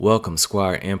Welcome,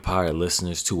 Squire Empire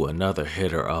listeners, to another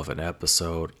hitter of an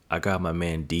episode. I got my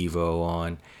man Devo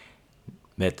on.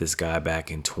 Met this guy back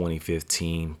in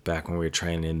 2015, back when we were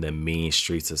training in the mean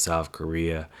streets of South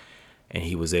Korea, and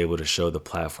he was able to show the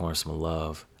platform some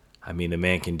love. I mean, the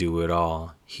man can do it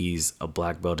all. He's a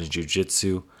black belt in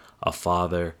jiu-jitsu, a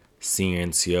father, senior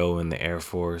NCO in the Air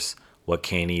Force. What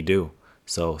can he do?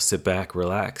 So sit back,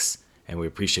 relax, and we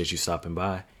appreciate you stopping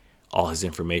by. All his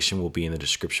information will be in the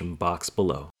description box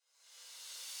below.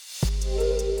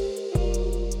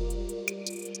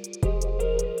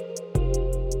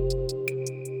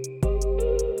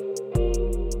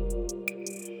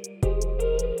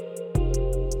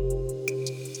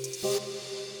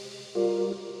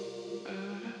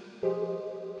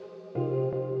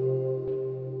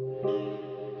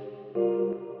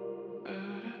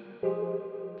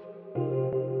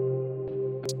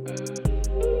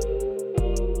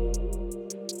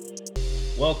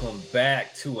 Welcome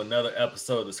back to another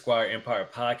episode of the Squire Empire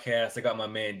podcast. I got my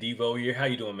man Devo here. How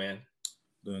you doing, man?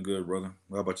 Doing good, brother.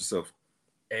 How about yourself?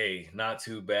 Hey, not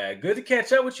too bad. Good to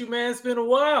catch up with you, man. It's been a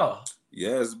while.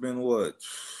 Yeah, it's been what,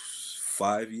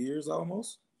 5 years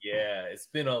almost? Yeah, it's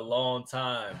been a long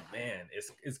time, man.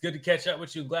 It's good to catch up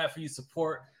with you. Glad for you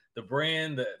support the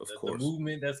brand, Of the course.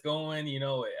 movement that's going. You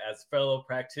know, as fellow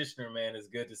practitioner, man, it's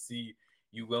good to see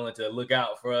you willing to look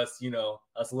out for us. You know,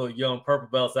 us little young purple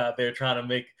belts out there trying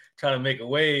to make a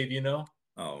wave. You know.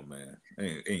 Oh man,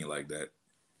 ain't like that.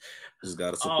 Just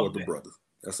gotta Oh support the man, brother.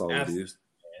 That's all it absolutely. is.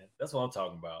 Man. That's what I'm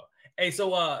talking about. Hey, so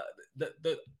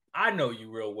the I know you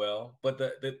real well, but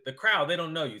the crowd, they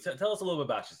don't know you. Tell us a little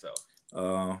bit about yourself.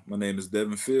 My name is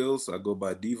Devin Fields. I go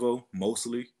by Devo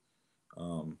mostly.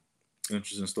 Um,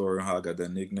 Interesting story on how I got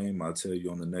that nickname. I'll tell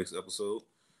you on the next episode.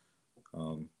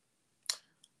 Um,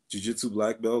 Jiu-Jitsu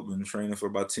black belt. Been training for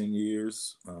about 10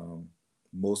 years.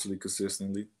 Mostly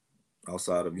consistently,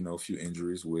 outside of a few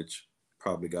injuries, which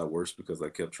probably got worse because I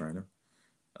kept training.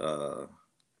 Uh,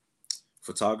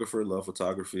 Photographer, love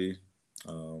photography.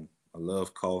 I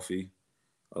love coffee.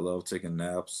 I love taking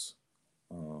naps.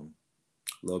 Um,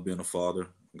 love being a father.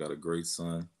 Got a great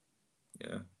son.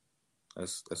 Yeah,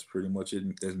 that's pretty much it.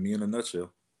 That's me in a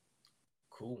nutshell.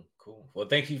 Cool, cool. Well,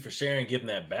 thank you for sharing, giving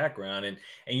that background, and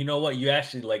you know what, you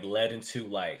actually like led into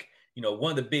like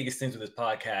one of the biggest things with this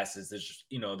podcast is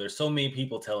there's so many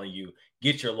people telling you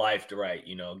get your life right,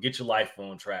 get your life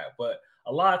on track, but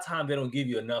a lot of times they don't give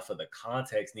you enough of the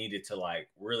context needed to like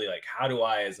really like how do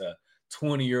I as a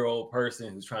 20-year-old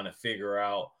person who's trying to figure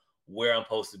out where I'm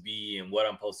supposed to be and what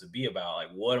I'm supposed to be about, like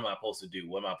what am I supposed to do,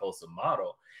 what am I supposed to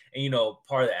model. And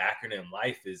part of the acronym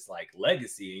life is like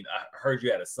legacy. And I heard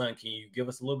you had a son. Can you give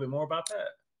us a little bit more about that?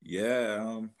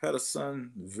 Yeah, had a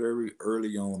son very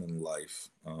early on in life.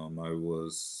 I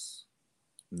was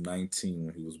 19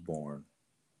 when he was born.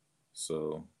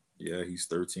 So yeah, he's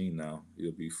 13 now.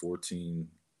 He'll be 14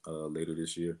 later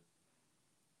this year,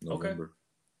 Okay. November.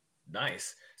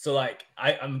 Nice. So like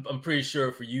I'm pretty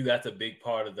sure for you that's a big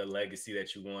part of the legacy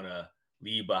that you want to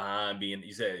leave behind. Being,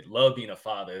 you said, love being a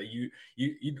father.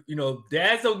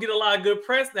 Dads don't get a lot of good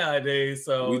press nowadays,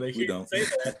 so We they we hear don't. you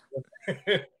say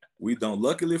that. We don't.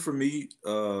 Luckily for me,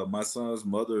 my son's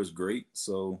mother is great,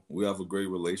 so we have a great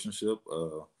relationship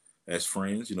as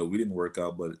friends. We didn't work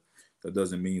out, but that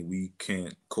doesn't mean we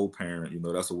can't co-parent.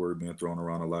 That's a word being thrown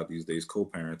around a lot these days,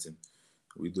 co-parenting.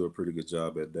 We do a pretty good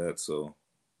job at that, so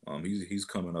he's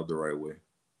coming up the right way.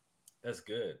 That's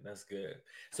good. That's good.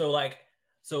 So like,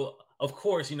 so of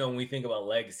course, when we think about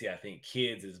legacy, I think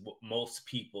kids is what most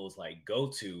people's like go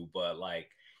to. But like,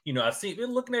 I've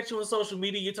been looking at you on social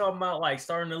media. You're talking about like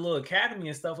starting a little academy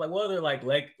and stuff. Like, what other like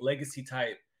legacy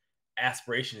type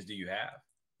aspirations do you have?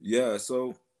 Yeah,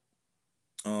 so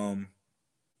um,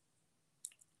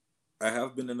 I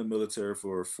have been in the military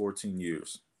for 14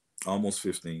 years, almost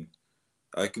 15.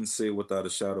 I can say without a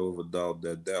shadow of a doubt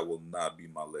that that will not be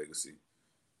my legacy.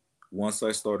 Once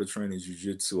I started training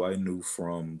jiu-jitsu, I knew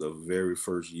from the very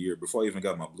first year, before I even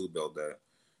got my blue belt, that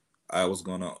I was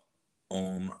gonna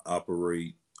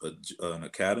operate an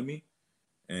academy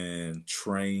and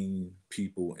train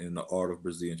people in the art of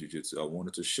Brazilian jiu-jitsu. I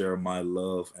wanted to share my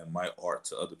love and my art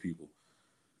to other people.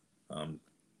 Um,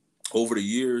 Over the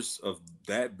years of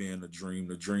that being a dream,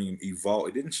 the dream evolved.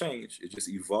 It didn't change. It just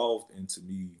evolved into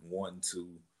me wanting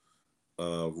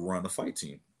to run a fight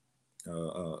team,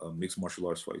 a mixed martial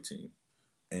arts fight team,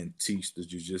 and teach the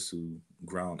jiu-jitsu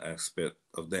ground aspect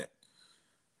of that.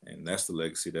 And that's the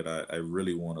legacy that I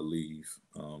really want to leave.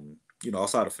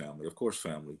 Outside of family, of course,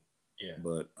 family, Yeah,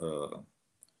 but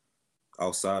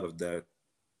outside of that,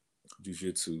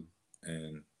 jiu-jitsu,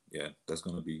 and yeah, that's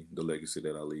gonna be the legacy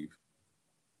that I leave.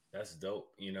 that's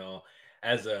dope.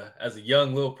 as a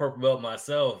young little purple belt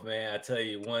myself, man, I tell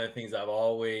you, one of the things I've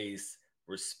always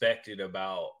respected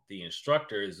about the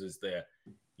instructors is that,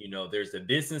 there's the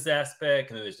business aspect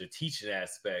and then there's the teaching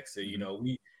aspect. So,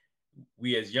 Hmm.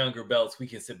 we as younger belts, we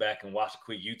can sit back and watch a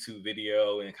quick YouTube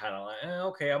video and kind of like,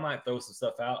 okay, I might throw some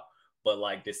stuff out. But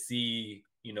like to see,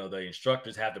 the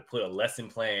instructors have to put a lesson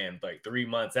plan like 3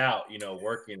 months out,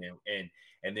 working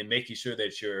and then making sure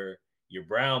that your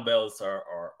brown belts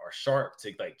are sharp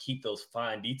to like keep those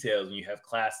fine details when you have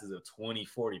classes of 20,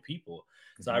 40 people.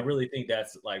 So I Hmm. really think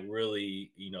that's like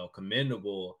really,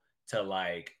 commendable to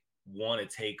like want to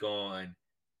take on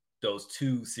those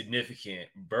two significant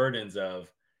burdens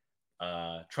of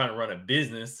trying to run a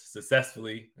business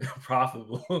successfully,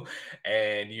 profitable,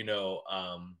 and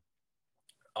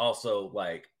also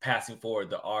like passing forward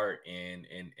the art and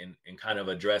kind of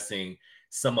addressing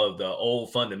some of the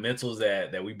old fundamentals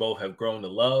that we both have grown to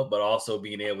love, but also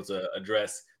being able to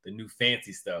address the new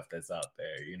fancy stuff that's out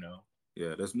there.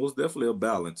 Yeah, that's most definitely a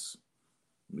balance.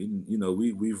 I mean,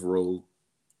 we've rolled.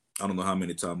 I don't know how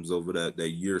many times over that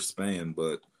year span,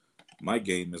 but my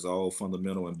game is all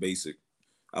fundamental and basic.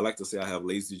 I like to say I have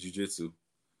lazy jujitsu,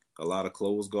 a lot of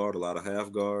close guard, a lot of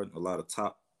half guard, a lot of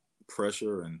top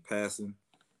pressure and passing.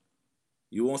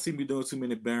 You won't see me doing too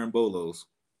many Baron Bolos.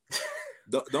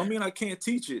 Don't mean I can't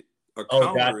teach it or Oh,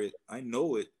 God, counter it. I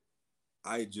know it.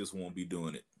 I just won't be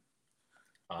doing it.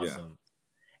 Yeah. awesome.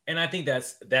 And I think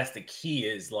that's the key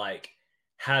is like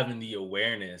having the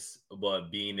awareness,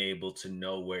 but being able to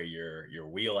know where your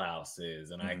wheelhouse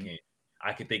is. And I Hmm. can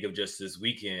I can think of just this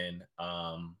weekend,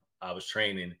 I was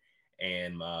training,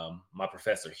 and my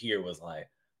professor here was like,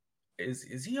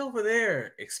 is he over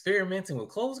there experimenting with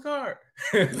close guard?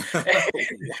 and Wow.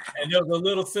 there was a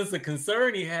little sense of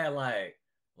concern he had, like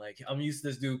I'm used to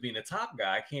this dude being a top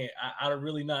guy. I'm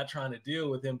really not trying to deal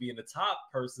with him being the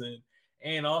top person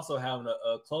and also having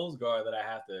a close guard that I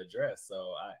have to address.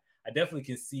 So I definitely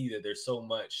can see that there's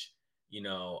you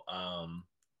know, um,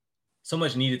 so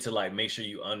much needed to like make sure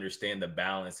you understand the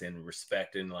balance and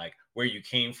respect and like where you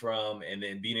came from, and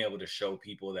then being able to show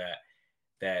people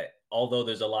that although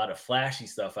there's a lot of flashy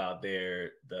stuff out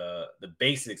there, the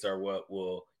basics are what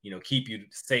will keep you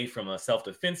safe from a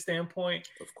self-defense standpoint,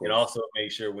 Of and course. also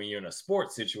make sure when you're in a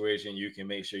sports situation you can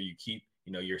make sure you keep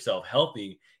yourself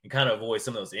healthy and kind of avoid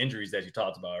some of those injuries that you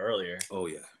talked about earlier. Oh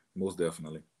yeah, most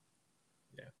definitely.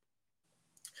 Yeah.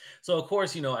 So of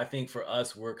course, I think for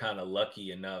us, we're kind of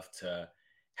lucky enough to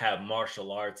have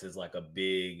martial arts as like a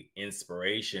big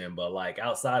inspiration. But like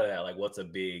outside of that, like what's a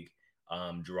big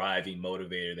driving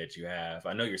motivator that you have?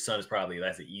 I know your son is probably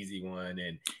that's an easy one,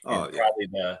 and Oh yeah. probably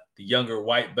the younger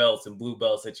white belts and blue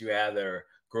belts that you have that are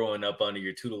growing up under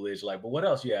your tutelage. Like, but what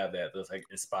else you have that's like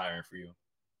inspiring for you?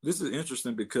 This is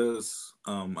interesting because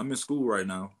I'm in school right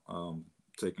now,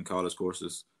 taking college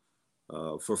courses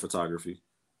for photography.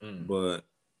 Mm, But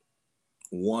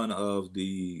one of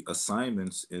the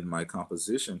assignments in my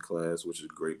composition class, which is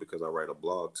great because I write a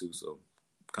blog too, so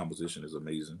composition is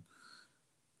amazing,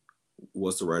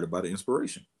 was to write about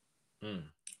inspiration. mm,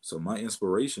 So my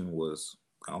inspiration was,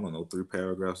 I don't know, 3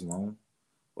 paragraphs long,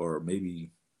 or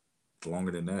maybe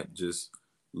longer than that, just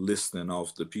listing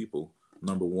off the people.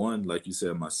 Number one, like you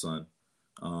said, my son.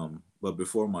 But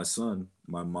before my son,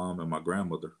 my mom and my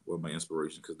grandmother were my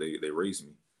inspiration because they raised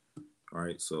me. All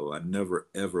right. So I never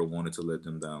ever wanted to let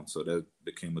them down. So that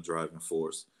became a driving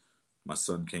force. My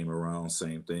son came around,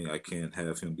 same thing. I can't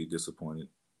have him be disappointed.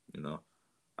 You know,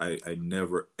 I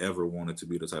never ever wanted to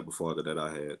be the type of father that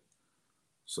I had.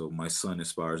 So my son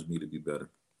inspires me to be better.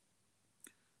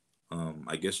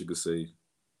 I guess you could say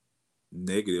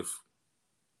negative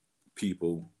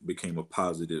people became a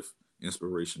positive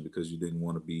inspiration because you didn't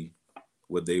want to be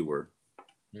what they were,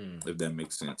 mm. if that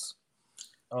makes sense.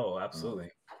 Oh, Uh,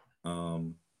 absolutely.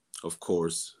 um, of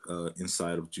course,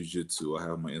 inside of jujitsu, I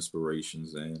have my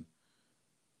inspirations, and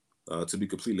to be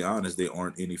completely honest, they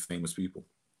aren't any famous people.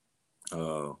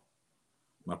 Uh,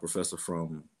 my professor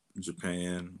from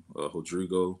Japan,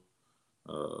 Rodrigo,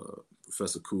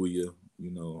 Professor Kuya,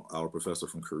 our professor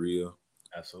from Korea.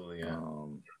 Absolutely, yeah.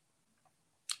 Um,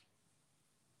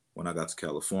 when I got to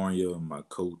California, my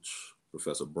coach,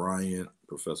 Professor Bryant,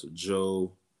 Professor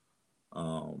Joe,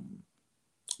 um,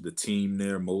 the team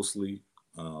there mostly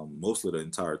the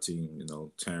entire team,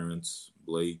 Terrence,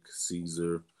 Blake,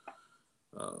 Caesar,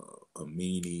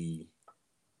 Amini,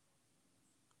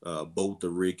 both the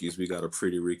Rickies. We got a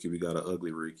pretty Ricky, we got an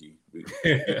ugly Ricky.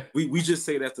 We just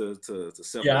say that to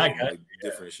Yeah, I separate them, got like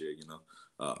differentiate.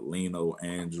 Lino,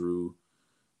 Andrew.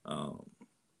 Um,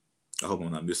 I hope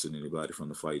I'm not missing anybody from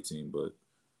the fight team, but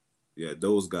yeah,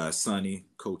 those guys, Sonny,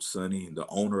 Coach Sonny, the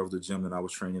owner of the gym that I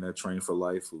was training at, Train for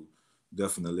Life, who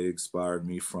definitely inspired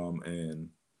me from.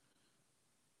 And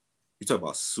you talk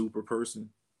about super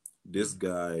person. This Mm.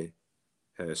 guy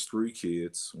has 3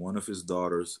 kids. One of his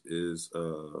daughters is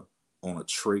on a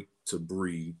trait to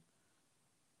breed.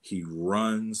 He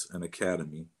runs an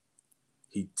academy.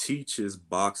 He teaches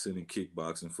boxing and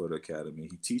kickboxing for the academy.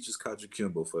 He teaches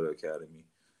Kajikimbo for the academy.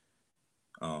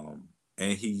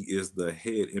 And he is the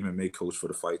head MMA coach for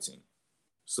the fight team.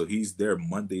 So he's there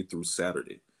Monday through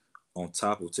Saturday, on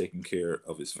top of taking care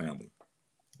of his family,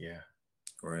 Yeah.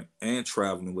 right? And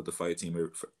traveling with the fight team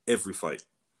for every fight,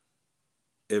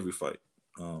 every fight.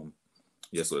 Um,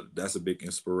 yeah, so that's a big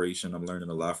inspiration. I'm learning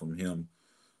a lot from him,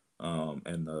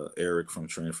 and Eric from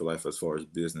Train for Life as far as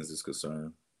business is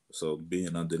concerned. So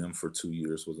being under them for 2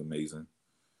 years was amazing.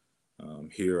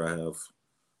 Here I have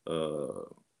uh,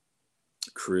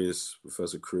 Chris,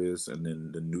 Professor Chris, and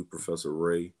then the new Professor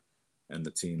Ray, and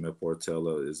the team at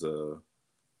Portela is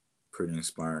pretty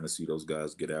inspiring to see those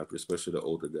guys get after, especially the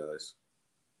older guys.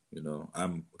 You know,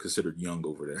 I'm considered young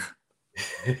over there.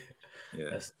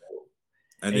 Yeah, That's dope.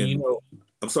 and And then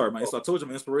I'm sorry, man. oh, So I told you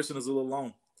my inspiration is a little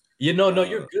long. no,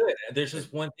 you're Uh, good. There's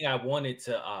just one thing I wanted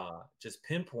to just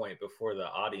pinpoint before the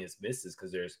audience misses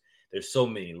because there's so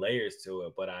many layers to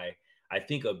it. But I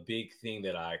think a big thing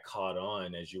that I caught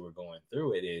on as you were going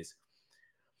through it is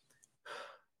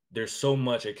there's so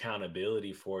much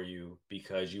accountability for you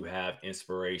because you have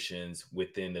inspirations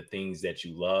within the things that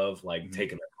you love, like mhm,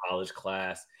 taking a college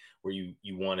class where you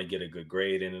want to get a good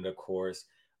grade in it, of course.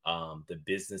 The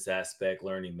business aspect,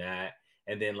 learning that,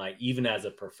 and then like even as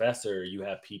a professor, you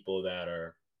have people that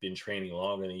are been training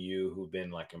longer than you who've been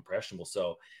like impressionable.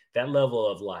 So that level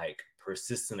of like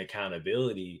persistent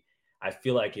accountability, I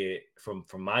feel like it from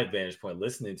my vantage point,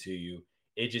 listening to you,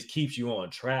 it just keeps you on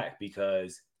track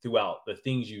because throughout the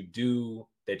things you do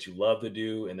that you love to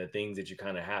do and the things that you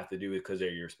kind of have to do because they're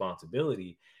your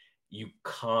responsibility, you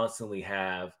constantly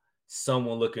have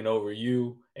someone looking over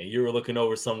you and you're looking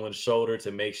over someone's shoulder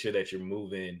to make sure that you're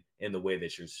moving in the way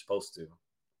that you're supposed to.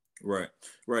 right,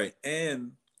 right.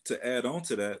 And to add on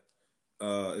to that,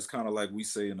 it's kind of like we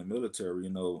say in the military.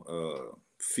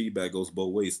 Feedback goes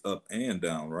both ways, up and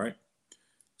down, right?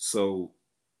 So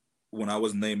when I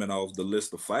was naming off the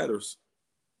list of fighters,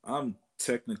 I'm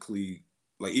technically,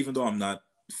 like, even though I'm not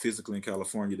physically in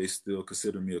California, they still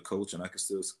consider me a coach, and I can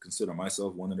still consider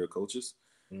myself one of their coaches.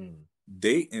 Mm,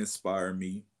 They inspire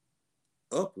me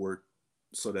upward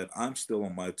so that I'm still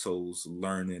on my toes,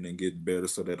 learning and getting better,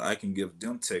 so that I can give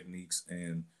them techniques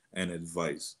and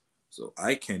advice. So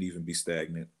I can't even be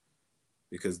stagnant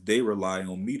because they rely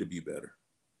on me to be better.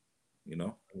 You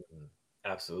know? mhm.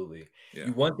 Absolutely. Yeah.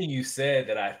 You one thing you said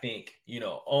that I think,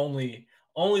 only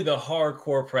the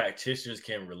hardcore practitioners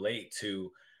can relate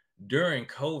to during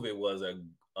COVID was a,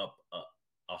 a,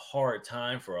 a hard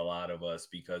time for a lot of us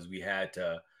because we had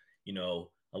to,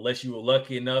 unless you were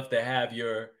lucky enough to have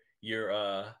your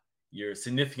your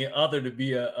significant other to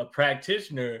be a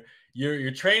practitioner,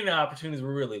 your training opportunities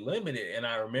were really limited. And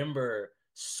I remember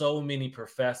so many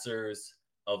professors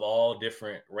of all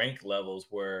different rank levels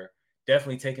were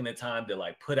definitely taking the time to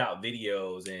like put out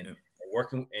videos and Yeah.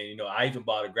 working. And I even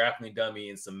bought a grappling dummy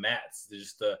and some mats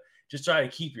to just try to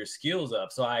keep your skills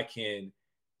up. So I can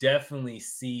definitely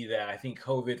see that. I think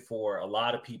COVID for a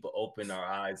lot of people opened our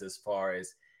eyes as far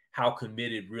as how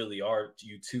committed really are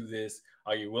you to this.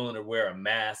 Are you willing to wear a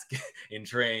mask and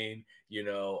train?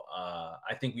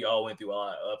 I think we all went through a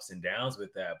lot of ups and downs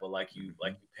with that. But like Mm-hmm. you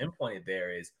pinpointed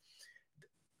there is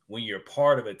when you're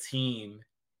part of a team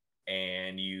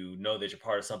and you know that you're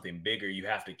part of something bigger, you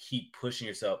have to keep pushing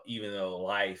yourself, even though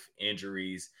life,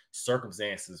 injuries,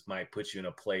 circumstances might put you in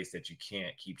a place that you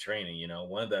can't keep training.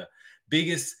 One of the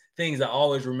biggest things I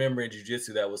always remember in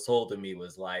jujitsu that was told to me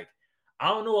was like, I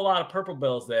don't know a lot of purple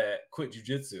belts that quit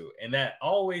jujitsu. And that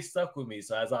always stuck with me.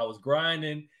 So as I was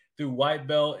grinding through white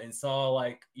belt and saw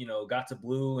got to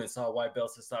blue and saw white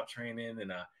belts to stop training,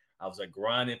 and I was like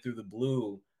grinding through the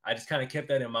blue. I just kind of kept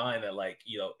that in mind that like,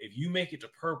 if you make it to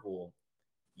purple,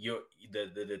 your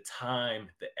the time,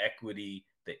 the equity,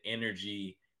 the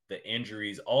energy, the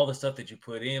injuries, all the stuff that you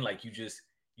put in, like you just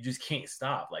can't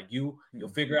stop. Like you'll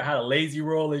figure out how to lazy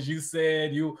roll, as you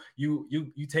said. You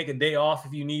take a day off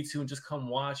if you need to and just come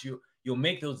watch. You'll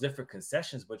make those different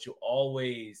concessions, but you'll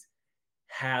always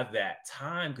have that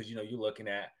time because you're looking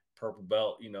at purple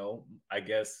belt, I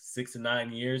guess 6 to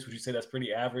 9 years. Would you say that's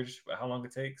pretty average for how long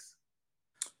it takes?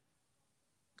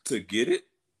 To get it,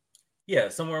 Yeah,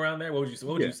 somewhere around there. What would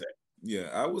yeah, you say? yeah,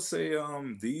 I would say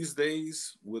these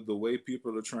days with the way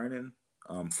people are training,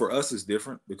 for us it's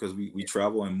different because we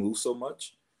travel and move so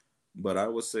much. But I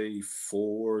would say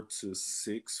 4 to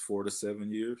 6, 4 to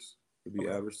 7 years would be Okay.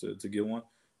 average to get one.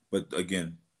 But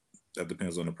again, that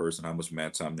depends on the person, how much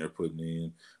mat time they're putting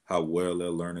in, how well they're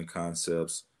learning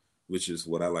concepts, which is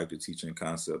what I like to teach in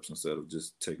concepts instead of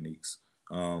just techniques.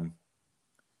 Um,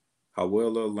 how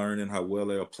well they're learning, how well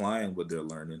they're applying what they're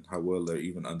learning, how well they're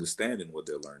even understanding what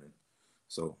they're learning.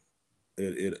 So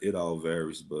it all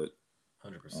varies, but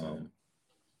 100%. um,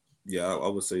 yeah, I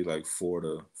would say like 4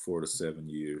 to 7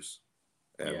 years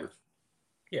Yeah. average.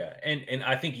 Yeah. And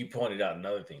I think you pointed out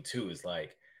another thing too, is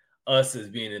like us as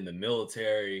being in the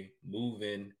military,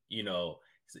 moving,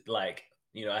 like,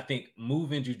 I think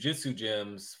moving jujitsu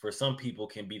gyms for some people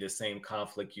can be the same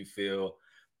conflict you feel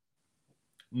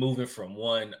moving from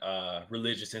one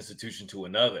religious institution to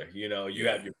another. You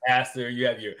Yeah, have your pastor, you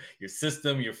have your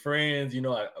system, your friends.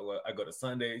 I go to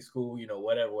Sunday school.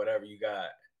 Whatever you got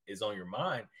is on your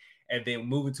mind. And then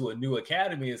moving to a new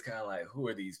academy is kind of like, who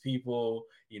are these people?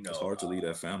 it's hard to leave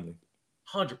that family.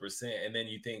 100%. And then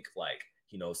you think like,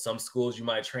 some schools you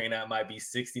might train at might be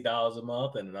 $60 a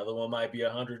month, and another one might be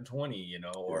 120.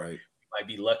 Or Right. you might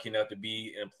be lucky enough to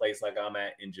be in a place like I'm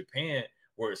at in Japan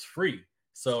where it's free. Yeah,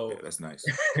 So that's nice.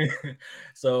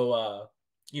 so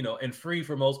and free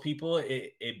for most people,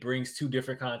 it brings two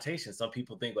different connotations. Some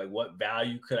people think like, what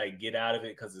value could I get out of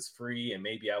it because it's free and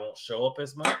maybe I won't show up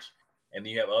as much. And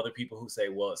then you have other people who say,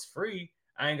 well, it's free,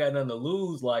 I ain't got nothing to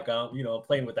lose, like I'm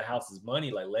playing with the house's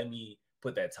money, like let me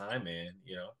put that time in.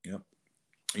 Yep.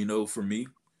 For me,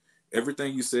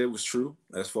 everything you said was true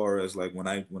as far as like when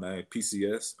I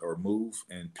PCS or move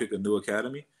and pick a new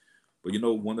academy. But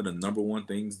one of the number one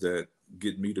things that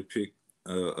get me to pick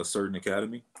a certain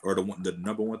academy, or the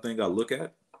number one thing I look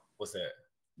at, What's that?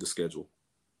 the schedule.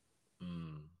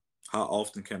 Mm, How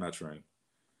often can I train?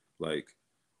 Like,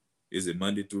 is it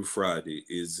Monday through Friday?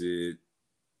 Is it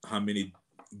how many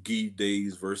gi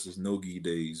days versus no gi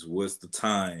days? What's the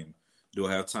time? Do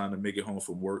I have time to make it home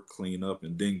from work, clean up,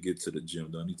 and then get to the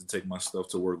gym? Do I need to take my stuff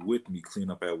to work with me, clean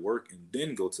up at work, and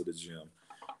then go to the gym?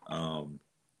 Um,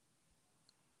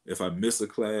 if I miss a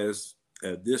class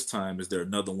at this time, is there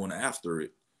another one after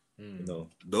it? mm.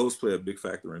 Those play a big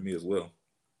factor in me as well.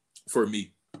 For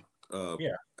me, uh,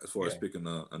 Yeah, as far as yeah. picking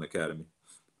an academy.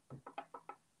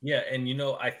 Yeah, and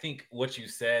I think what you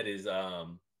said is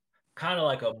kind of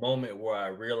like a moment where I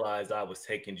realized I was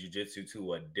taking jujitsu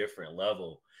to a different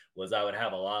level. Was I would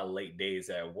have a lot of late days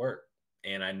at work,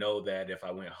 and I know that if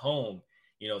I went home,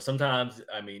 sometimes,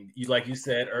 I mean, you, like you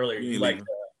said earlier, You you ain't like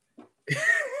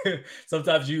leaving.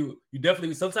 sometimes you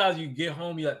definitely, sometimes you get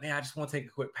home, you're like, man, I just want to take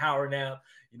a quick power nap.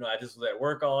 I just was at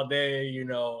work all day.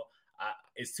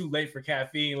 It's too late for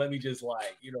caffeine. Let me just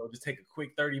like, just take a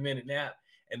quick 30-minute nap.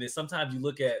 And then sometimes you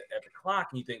look at the clock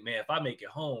and you think, man, if I make it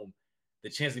home, the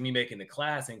chance of me making the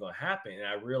class ain't gonna happen. And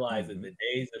I realized that Mm-hmm. the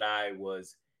days that I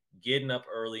was getting up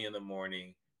early in the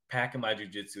morning, packing my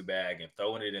jujitsu bag and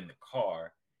throwing it in the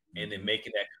car, and then Mm-hmm.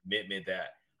 making that commitment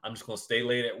that I'm just gonna stay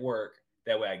late at work.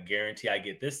 That way I guarantee I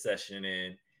get this session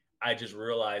in. I just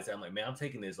realized that I'm like, man, I'm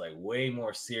taking this like way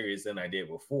more serious than I did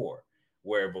before.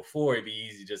 Where before it'd be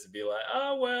easy just to be like,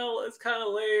 oh well, it's kind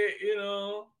of late.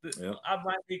 Yep. I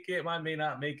might make it, I may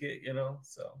not make it.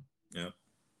 So Yep.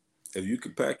 If you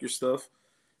could pack your stuff,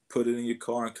 put it in your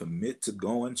car, and commit to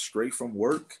going straight from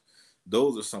work,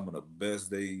 those are some of the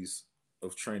best days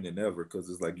of training ever. Because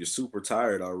it's like you're super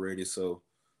tired already, so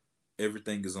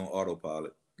everything is on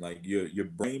autopilot. Like your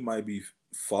brain might be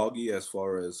foggy as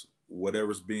far as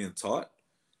whatever's being taught,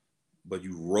 but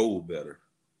you roll better.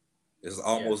 It's yeah,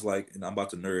 almost like, and I'm about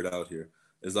to nerd out here.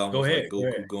 It's go almost ahead, like go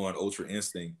ahead. Goku going Ultra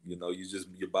Instinct. You just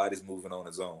your body's moving on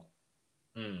its own.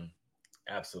 Mm,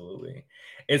 absolutely.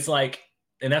 It's like,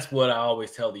 and that's what I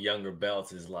always tell the younger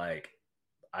belts is like,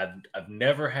 I've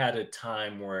never had a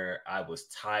time where I was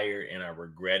tired and I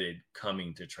regretted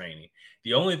coming to training.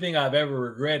 The only thing I've ever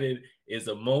regretted is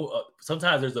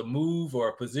sometimes there's a move or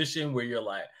a position where you're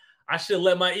like, I should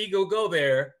let my ego go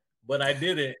there, but I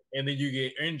didn't, and then you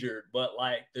get injured. But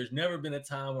like, there's never been a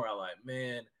time where I'm like,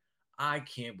 man, I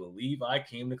can't believe I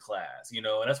came to class. And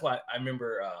that's why I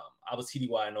remember I was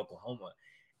TDY in Oklahoma,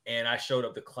 and I showed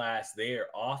up to class there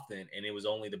often, and it was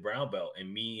only the brown belt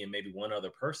and me and maybe one other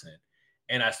person.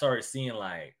 And I started seeing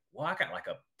like, well, I got like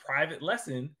a private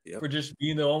lesson Yep. for just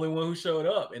being the only one who showed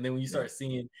up. And then when you Yep. start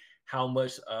seeing how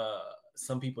much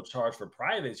some people charge for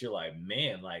privates, you're like,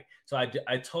 man, like, so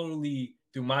I totally,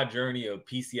 through my journey of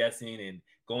PCSing and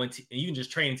going to, and even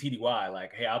just training TDY,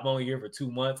 like, hey, I'm only here for 2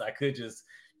 months. I could just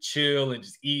chill and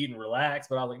just eat and relax.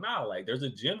 But I was like, nah, like, there's a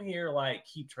gym here, like,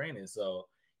 keep training. So,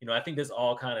 I think this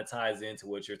all kind of ties into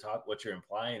what you're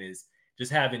implying is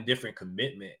just having different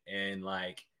commitment and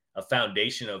like a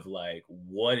foundation of like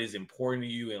what is important to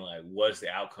you and like what's the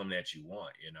outcome that you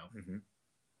want. Mm-hmm.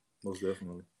 Most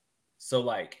definitely. So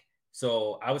like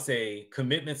So I would say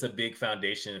commitment's a big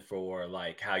foundation for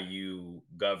like how you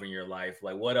govern your life.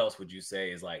 Like what else would you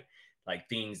say is like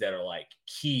things that are like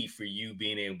key for you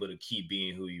being able to keep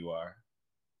being who you are?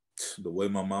 The way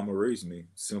my mama raised me,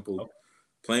 simple, Okay.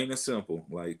 plain and simple.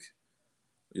 Like,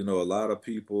 a lot of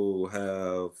people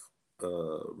have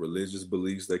religious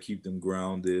beliefs that keep them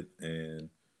grounded and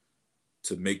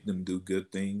to make them do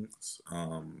good things.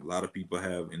 A lot of people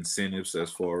have incentives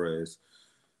as far as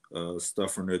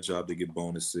stuff from their job to get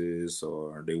bonuses,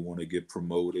 or they want to get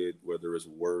promoted, whether it's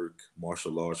work,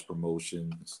 martial arts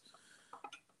promotions,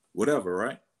 whatever,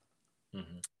 right?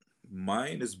 Mhm.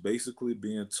 Mine is basically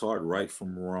being taught right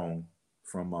from wrong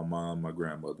from my mom, my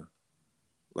grandmother.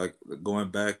 Like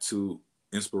going back to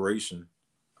inspiration,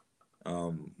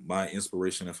 my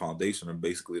inspiration and foundation are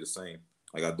basically the same.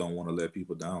 Like I don't want to let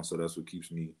people down, so that's what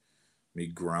keeps me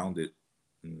grounded.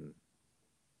 And,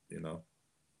 you know,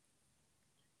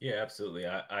 Yeah, absolutely.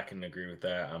 I can agree with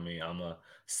that. I mean, I'm a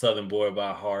Southern boy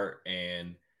by heart,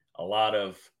 and a lot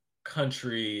of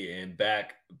country and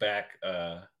back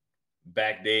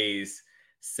days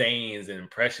sayings and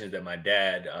impressions that my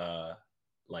dad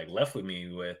like left with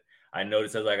me with. I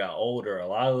noticed as I got older, a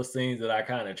lot of those things that I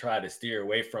kind of tried to steer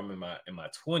away from in my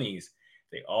 20s,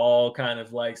 they all kind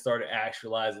of like started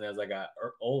actualizing as I got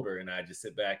older. And I just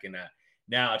sit back and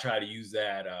now I try to use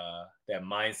that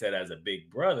mindset as a big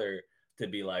brother to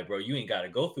be like, bro, you ain't got to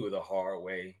go through the hard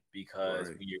way, because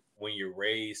right? when you're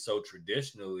raised so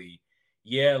traditionally,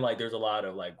 yeah, like there's a lot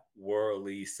of like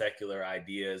worldly secular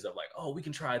ideas of like, oh, we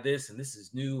can try this and this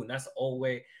is new and that's the old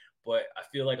way. But I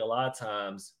feel like a lot of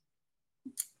times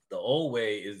the old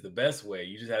way is the best way.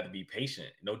 You just have to be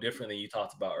patient. No different than you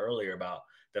talked about earlier about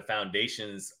the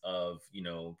foundations of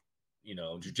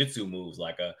jujitsu moves.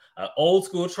 Like a old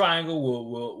school triangle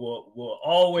will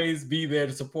always be there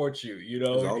to support you.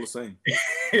 It's all the same.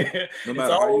 No It's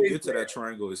matter how you always get to that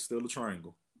triangle, it's still a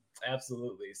triangle.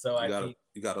 absolutely. So You I gotta think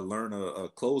you gotta learn a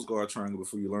closed guard triangle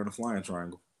before you learn a flying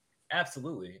triangle.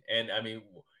 absolutely. And I mean,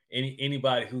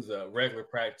 anybody who's a regular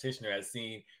practitioner has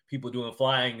seen people doing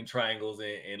flying triangles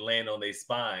and land on their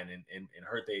spine and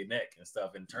hurt their neck and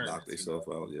stuff in Knock tournaments. themselves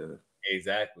out. Yeah.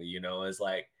 Exactly. It's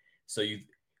like, so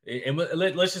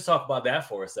let's just talk about that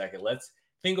for a second. Let's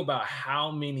think about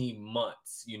how many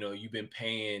months, you've been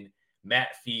paying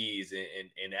mat fees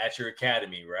and at your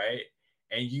academy, right?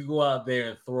 And you go out there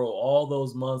and throw all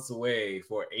those months away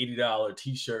for an $80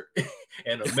 t-shirt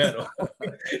and a medal.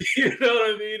 You know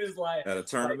what I mean? It's At a like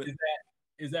tournament,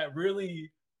 is that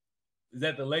really is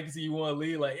that the legacy you want to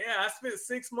leave? Like, yeah, I spent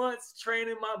 6 months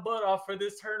training my butt off for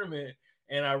this tournament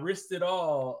and I risked it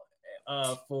all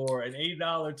for an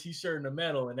 $80 t-shirt and a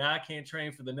medal, and now I can't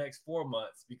train for the next 4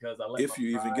 months because I let my if you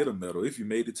even get a medal, if you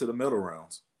made it to the medal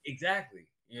rounds. exactly,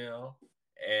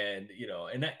 and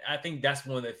I think that's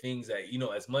one of the things that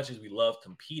as much as we love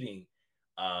competing,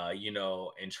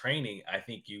 and training, I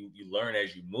think you learn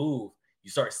as you move. You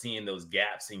start seeing those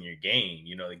gaps in your game,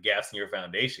 the gaps in your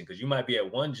foundation, because you might be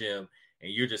at one gym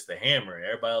and you're just a hammer, and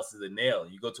everybody else is a nail.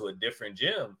 You go to a different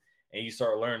gym and you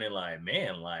start learning, like,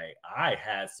 man, like I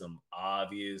had some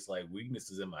obvious like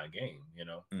weaknesses in my game.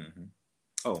 Mm-hmm.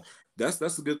 Oh, that's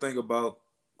the good thing about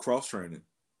cross training,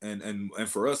 and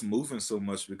for us moving so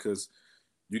much because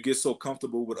you get so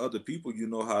comfortable with other people, you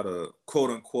know how to quote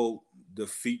unquote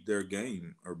defeat their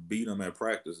game or beat them at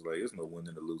practice. Like there's no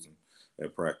winning or losing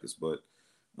at practice, but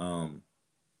um,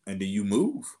 and then you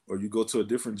move or you go to a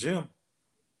different gym,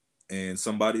 and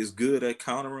somebody is good at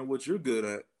countering what you're good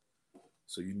at,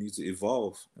 so you need to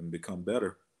evolve and become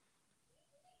better.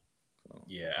 So,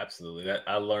 Yeah, absolutely. That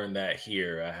I learned that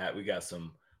here. We got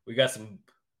some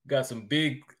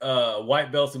big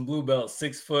white belts and blue belts,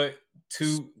 6 foot,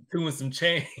 two and some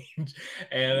change.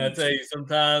 And I tell yeesh. you,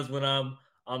 sometimes when I'm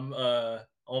on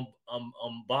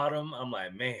bottom, I'm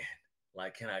like, man,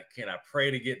 like can I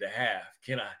pray to get to half?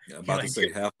 Can I Yeah, I'm can about I to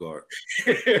say half guard.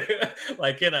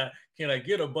 like can I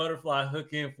get a butterfly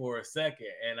hook in for a second?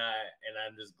 And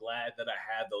I'm just glad that I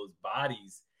had those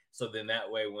bodies, so then that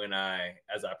way when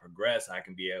as I progress, I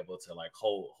can be able to like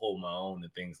hold my own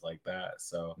and things like that.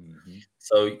 So Mm-hmm.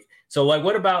 so so like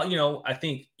what about, I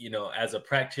think, as a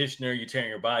practitioner, you're tearing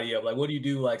your body up. Like what do you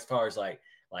do, like as far as like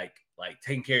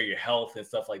taking care of your health and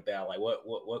stuff like that? Like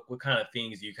what kind of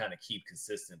things do you kind of keep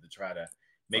consistent to try to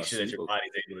make I sure that sleep. your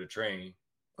body's able to train?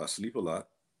 I sleep a lot.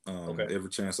 Okay. Every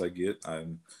chance I get,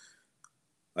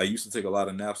 I used to take a lot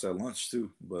of naps at lunch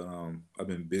too, but I've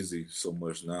been busy so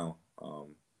much now.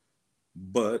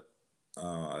 But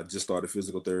I just started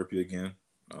physical therapy again.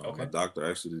 My Okay. doctor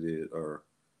actually did, or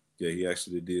yeah, he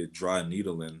actually did dry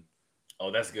needling Oh,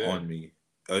 that's on good. me.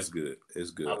 Oh, it's good. It's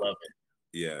I good. love it.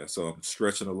 Yeah. So I'm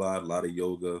stretching a lot of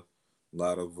yoga. A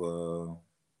lot of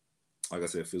like I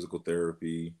said, physical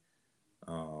therapy.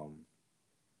 Um,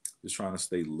 just trying to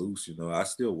stay loose. You know, I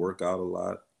still work out a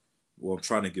lot. Well, I'm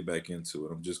trying to get back into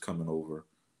it. I'm just coming over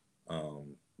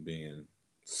being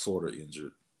sort of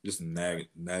injured, just nagging,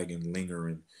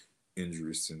 lingering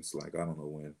injuries since like I don't know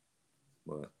when.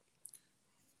 But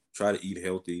try to eat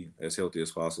healthy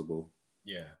as possible.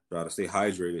 Yeah. Try to stay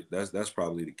hydrated. That's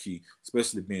probably the key,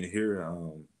 especially being here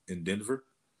in Denver.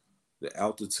 The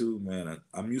altitude, man.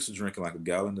 I'm used to drinking like a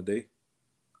gallon a day.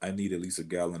 I need at least a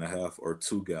gallon and a half or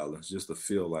 2 gallons just to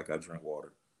feel like I drink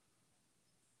water.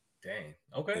 Dang.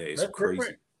 Okay. Yeah, it's That's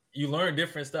different. crazy. You learn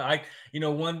different stuff.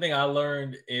 One thing I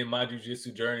learned in my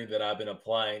jujitsu journey that I've been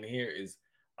applying here is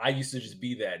I used to just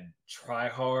be that try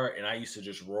hard and I used to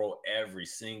just roll every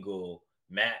single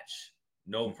match,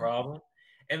 no Hmm. problem.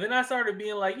 And then I started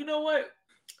being like, you know what?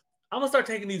 I'm gonna start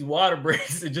taking these water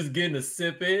breaks and just getting a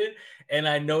sip in. And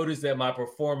I noticed that my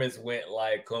performance went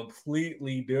like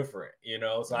completely different, you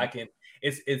know. So I Hmm. can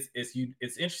it's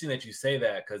interesting that you say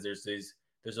that because there's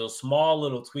those small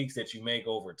little tweaks that you make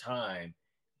over time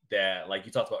that like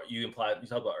you talked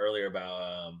about earlier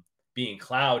about being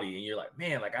cloudy and you're like,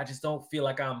 man, like I just don't feel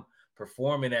like I'm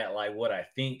performing at like what I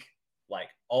think like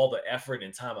all the effort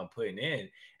and time I'm putting in.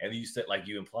 And you said like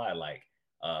you implied like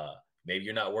uh maybe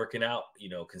you're not working out,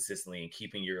 consistently and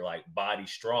keeping your like body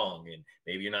strong, and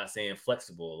maybe you're not staying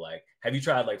flexible. Like, have you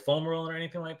tried like foam rolling or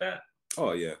anything like that?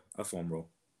 Oh yeah, I foam roll.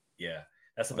 Yeah,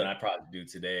 that's Oh something yeah. I probably do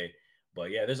today.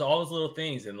 But yeah, there's all those little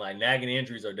things, and like nagging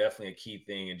injuries are definitely a key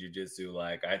thing in jujitsu.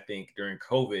 Like I think during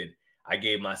COVID, I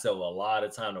gave myself a lot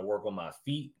of time to work on my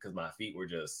feet because my feet were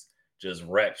just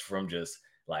wrecked from just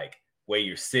like way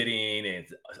you're sitting, and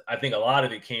I think a lot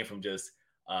of it came from just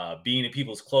being in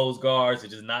people's closed guards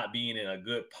and just not being in a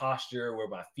good posture where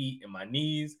my feet and my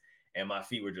knees and my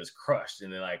feet were just crushed.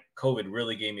 And then like COVID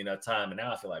really gave me enough time, and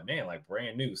now I feel like man, like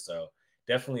brand new. So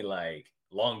definitely like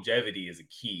longevity is a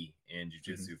key in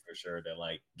Hmm. jujitsu for sure that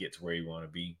like get to where you want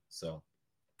to be. So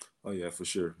Oh yeah, for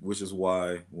sure. Which is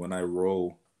why when I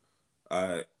roll,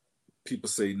 I people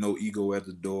say no ego at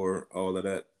the door, all of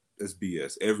that. That's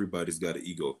BS. Everybody's got an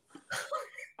ego.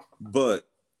 But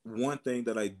one thing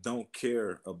that I don't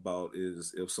care about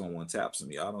is if someone taps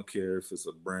me. I don't care if it's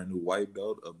a brand new white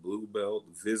belt, a blue belt,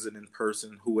 visiting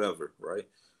person, whoever, right?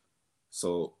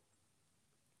 So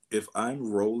if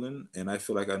I'm rolling and I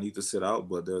feel like I need to sit out,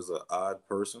 but there's an odd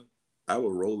person, I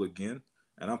will roll again,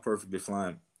 and I'm perfectly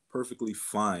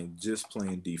fine just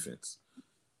playing defense.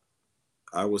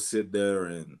 I will sit there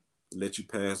and let you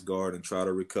pass guard and try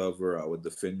to recover. I would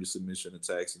defend your submission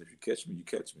attacks, and if you catch me, you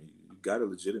catch me. You got it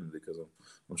legitimately because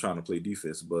I'm trying to play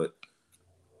defense. But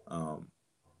um,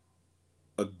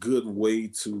 a good way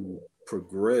to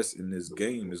progress in this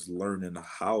game is learning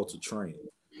how to train.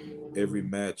 Every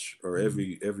match or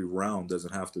every round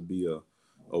doesn't have to be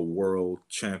a world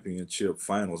championship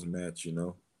finals match. You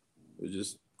know, we're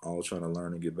just all trying to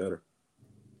learn and get better.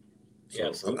 yeah,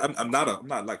 So I'm, absolutely. I'm, I'm not I'm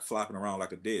not like flopping around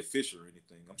like a dead fish or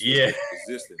anything. I'm still Yeah. making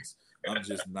resistance. I'm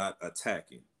just not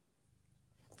attacking.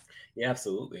 Yeah,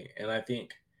 absolutely. And I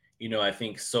think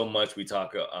so much we've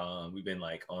been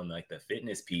like on like the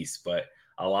fitness piece, but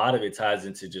a lot of it ties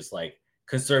into just like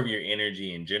conserving your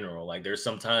energy in general. Like there's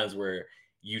some times where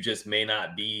you just may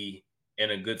not be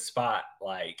in a good spot,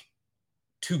 like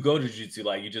to go to jiu-jitsu.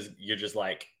 Like you're just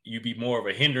like you be more of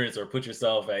a hindrance or put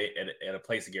yourself at a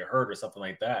place to get hurt or something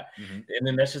like that. Hmm. And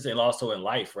then that's just and also in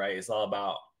life, right? It's all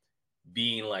about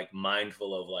being like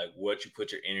mindful of like what you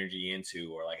put your energy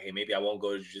into, or like, hey, maybe I won't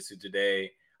go to jiu-jitsu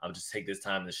today. I'll just take this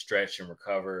time to stretch and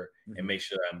recover and Hmm. make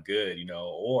sure I'm good,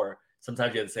 Or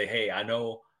sometimes you have to say, hey, I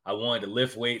know I wanted to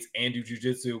lift weights and do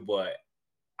jiu-jitsu, but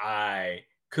I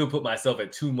could put myself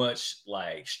at too much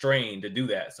like strain to do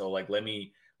that. So like let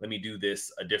me do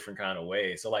this a different kind of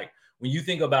way. So like when you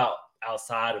think about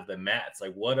outside of the mats,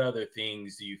 like what other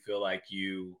things do you feel like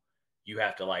you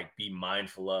have to like be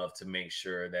mindful of to make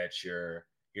sure that you're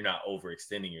not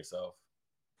overextending yourself?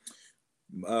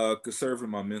 Conserving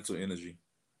my mental energy.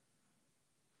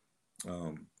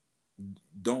 Um,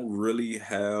 don't really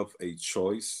have a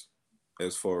choice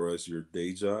as far as your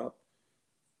day job,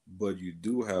 but you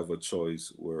do have a choice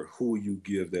where who you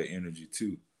give that energy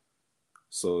to.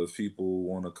 So if people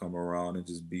want to come around and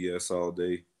just BS all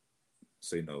day,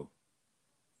 say no.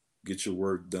 Get your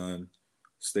work done,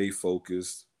 stay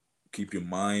focused, keep your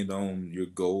mind on your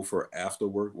goal for after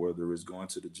work, whether it's going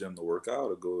to the gym to work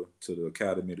out or go to the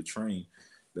academy to train.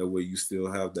 That way you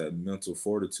still have that mental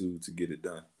fortitude to get it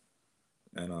done.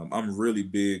 And I'm really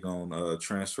big on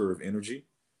transfer of energy.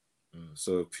 Mm.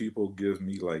 So if people give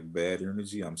me like bad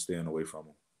energy, I'm staying away from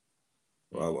them.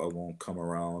 Mm-hmm. I won't come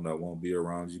around. I won't be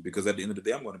around you because at the end of the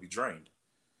day, I'm going to be drained,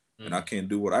 and I Mm. can't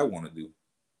do what I want to do,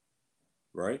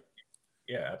 right?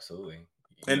 Yeah, absolutely.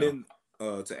 You And know,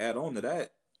 then to add on to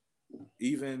that,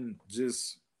 even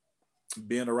just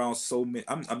being around so many,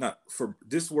 I'm not for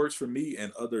this works for me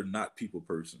and other not people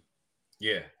person.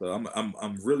 yeah. So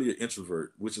I'm really an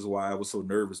introvert, which is why I was so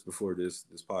nervous before this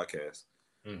podcast.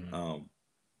 Mm-hmm. Um,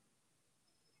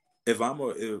 if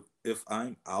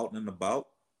I'm out and about,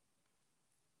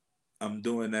 I'm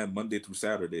doing that Monday through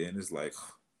Saturday, and it's like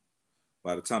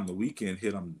by the time the weekend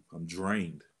hit, I'm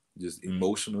drained, just Mm.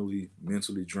 emotionally,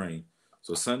 mentally drained.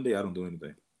 So Sunday I don't do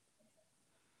anything.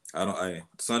 I don't. I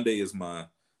Sunday is my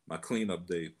cleanup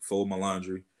day. Fold my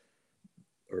laundry,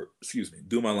 or excuse me,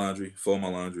 do my laundry, fold my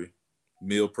laundry,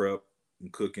 meal prep, I'm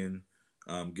cooking,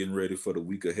 getting ready for the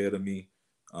week ahead of me.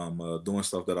 Doing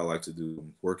stuff that I like to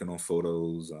do, working on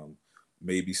photos,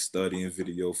 maybe studying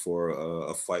video for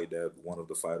a fight that one of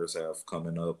the fighters have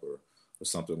coming up or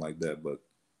something like that. But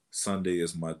Sunday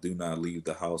is my do not leave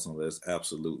the house unless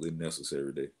absolutely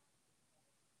necessary day.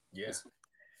 Yeah. It's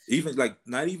even like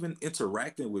not even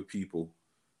interacting with people,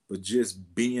 but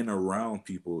just being around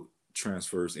people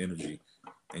transfers energy,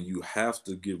 and you have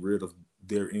to get rid of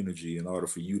their energy in order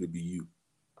for you to be you.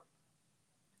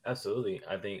 Absolutely.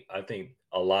 I think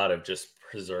a lot of just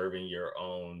preserving your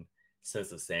own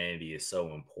sense of sanity is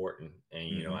so important.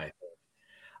 And Mm-hmm.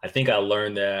 I think I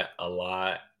learned that a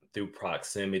lot through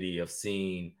proximity of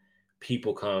seeing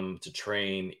people come to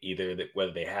train, either that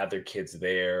whether they have their kids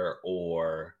there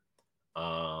or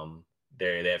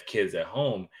they have kids at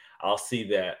home. I'll see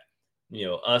that,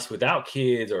 us without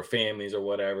kids or families or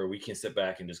whatever, we can sit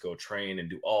back and just go train and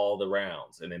do all the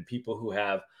rounds. And then people who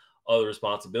have other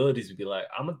responsibilities would be like,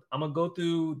 I'm gonna go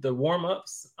through the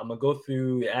warm-ups, I'm gonna go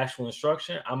through the actual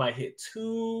instruction, I might hit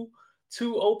two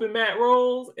open mat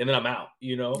rolls and then I'm out,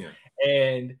 Yeah.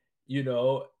 and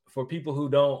for people who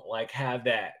don't like have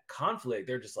that conflict,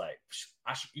 they're just like,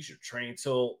 you should train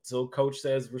till coach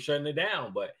says we're shutting it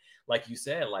down. But like you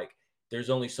said, like there's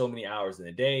only so many hours in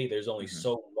a day. There's only Mm-hmm.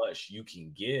 so much you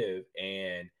can give.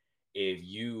 And if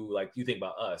you think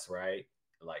about us, right?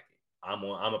 Like I'm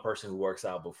a person who works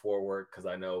out before work because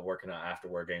I know working out after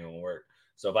work ain't gonna work.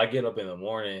 So if I get up in the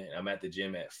morning, I'm at the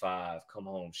gym at 5, come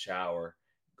home, shower,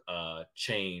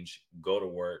 change, go to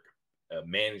work,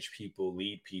 manage people,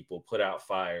 lead people, put out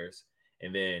fires,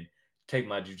 and then take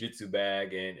my jujitsu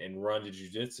bag and run to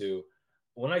jujitsu.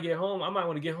 When I get home, I might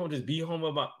want to get home, just be home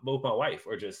with my wife,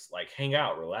 or just like hang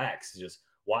out, relax, just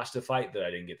watch the fight that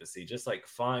I didn't get to see. Just like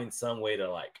find some way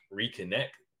to like reconnect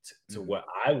to Mm-hmm. what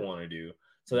I want to do,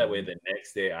 so that way Mm-hmm. the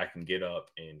next day I can get up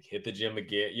and hit the gym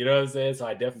again. You know what I'm saying? So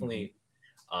I Mm-hmm. definitely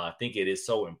think it is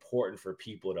so important for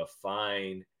people to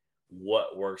find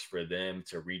what works for them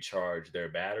to recharge their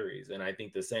batteries. And I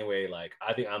think the same way, like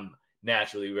I think I'm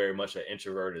naturally very much an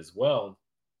introvert as well.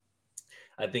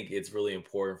 I think it's really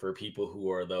important for people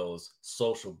who are those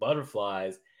social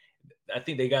butterflies. I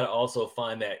think they got to also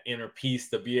find that inner peace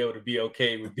to be able to be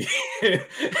okay with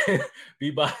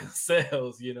be by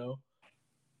themselves. Yeah.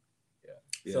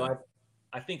 So Yeah.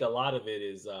 I think a lot of it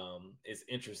is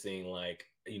interesting, like,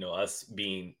 us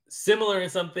being similar in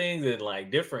some things and like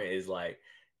different is like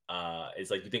it's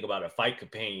like you think about a fight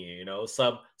companion,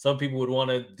 some people would want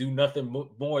to do nothing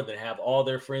more than have all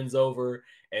their friends over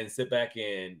and sit back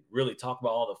and really talk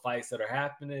about all the fights that are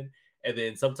happening. And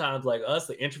then sometimes like us,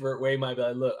 the introvert way might be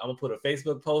like, look, I'm gonna put a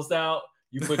Facebook post out,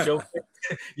 you put your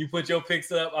you put your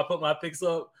pics up, I put my pics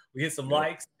up, we hit some Yep.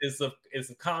 likes and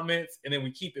some comments, and then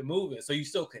we keep it moving. So you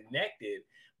still connected,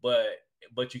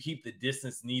 but you keep the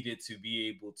distance needed to be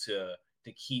able to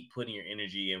keep putting your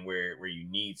energy in where you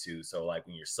need to. So like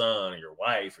when your son or your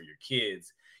wife or your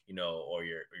kids, or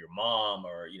your mom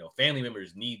or family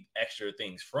members need extra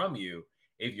things from you,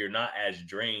 if you're not as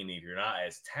drained, if you're not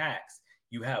as taxed,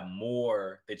 you have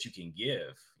more that you can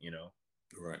give.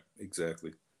 Right.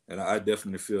 Exactly. And I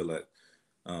definitely feel like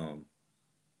um,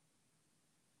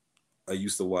 I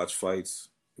used to watch fights.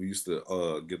 We used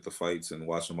to get the fights and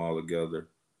watch them all together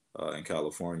in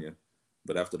California.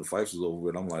 But after the fights was over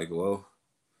with, I'm like, well,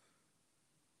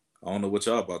 I don't know what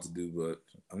y'all about to do, but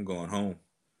I'm going home.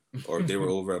 Or if they were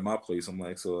over at my place, I'm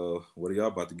like, so what are y'all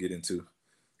about to get into?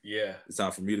 Yeah. It's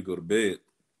time for me to go to bed.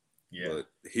 Yeah.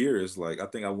 But here is like, I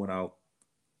think I went out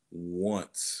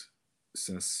once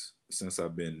since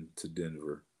I've been to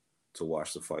Denver to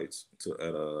watch the fights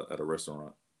at a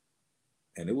restaurant,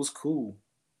 and it was cool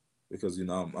because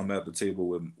I'm at the table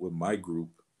with my group,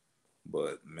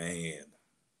 but man,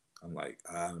 I'm like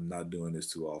I'm not doing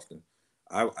this too often.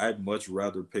 I'd much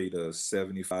rather pay the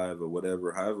 75 or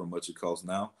whatever, however much it costs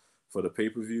now for the pay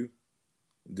per view,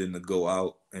 than to go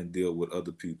out and deal with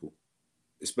other people,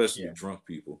 especially Yeah. drunk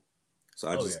people. So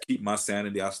I Oh yeah. just keep my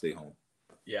sanity. I stay home.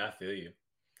 Yeah, I feel you.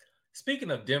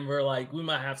 Speaking of Denver, like we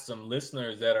might have some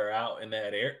listeners that are out in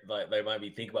that area, like they might be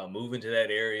thinking about moving to that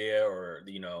area or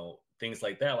things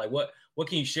like that. Like what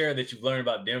can you share that you've learned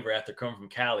about Denver after coming from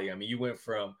Cali? I mean, you went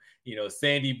from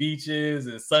sandy beaches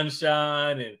and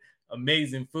sunshine and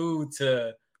amazing food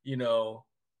to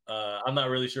I'm not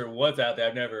really sure what's out there.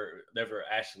 I've never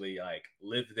actually like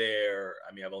lived there.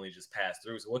 I mean, I've only just passed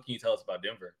through. So what can you tell us about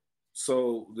Denver?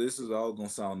 So this is all gonna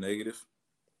sound negative,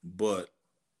 but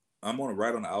I'm on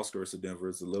right on the outskirts of Denver.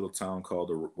 It's a little town called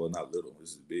well, not little.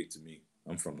 This is big to me.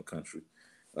 I'm from the country.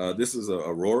 Mm, This is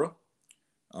Aurora.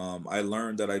 I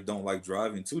learned that I don't like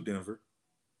driving to Denver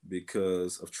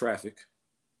because of traffic.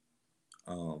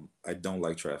 I don't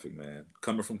like traffic, man.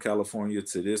 Coming from California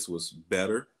to this was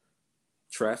better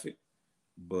traffic,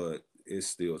 but it's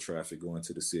still traffic going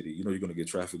to the city. You know, you're gonna get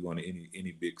traffic going to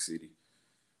any big city.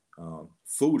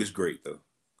 Food is great though.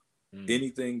 mm.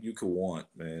 Anything you could want,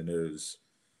 man. There's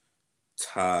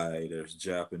Thai, there's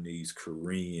Japanese,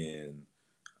 Korean,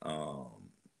 um,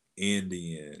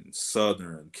 Indian,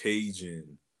 Southern,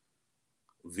 Cajun,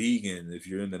 vegan. If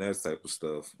you're into that type of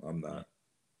stuff, I'm Mm. not.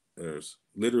 There's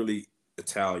literally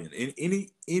Italian.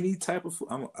 Any type of food.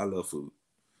 I love food.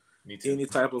 Me too. Any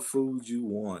type of food you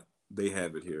want, they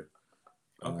have it here.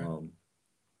 Okay. Um,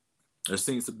 there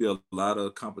seems to be a lot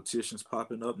of competitions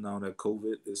popping up now that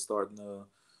COVID is starting to.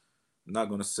 I'm not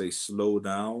going to say slow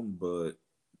down, but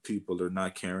people are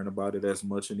not caring about it as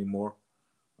much anymore.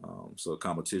 So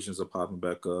competitions are popping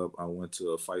back up. I went to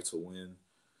a fight to win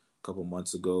a couple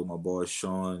months ago. My boy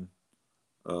Sean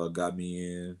got me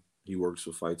in. He works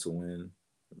for Fight to Win.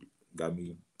 Got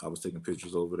me. I was taking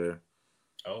pictures over there.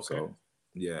 Okay. So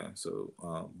yeah. So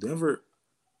Denver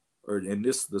or in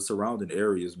the surrounding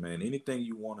areas, man. Anything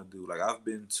you want to do. Like I've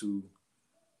been to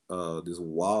this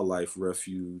wildlife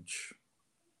refuge.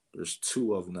 There's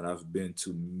two of them that I've been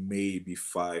to maybe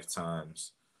 5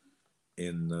 times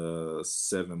in the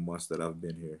 7 months that I've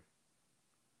been here.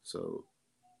 So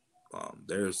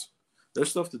there's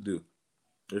stuff to do.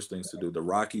 There's things to do. The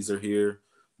Rockies are here.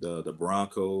 The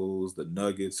Broncos, the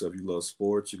Nuggets. So if you love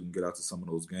sports, you can get out to some of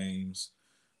those games.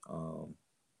 Um,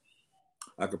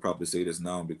 I could probably say this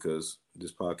now because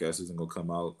this podcast isn't gonna come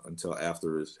out until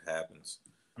after it happens.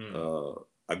 Mm. Uh,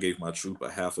 I gave my troop a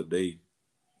half a day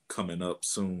coming up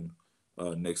soon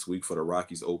next week for the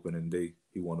Rockies opening day.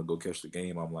 He want to go catch the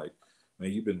game. I'm like,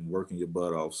 man, you've been working your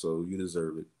butt off, so you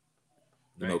deserve it.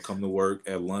 You know, Nice. come to work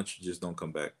at lunch, just don't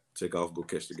come back. Take off, go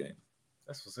catch the game.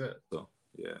 That's what's good. So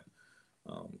yeah,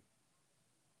 um,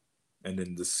 and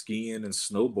then the skiing and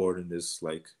snowboarding is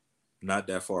like not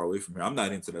that far away from here. I'm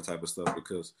not into that type of stuff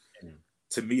because Mm.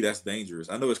 to me that's dangerous.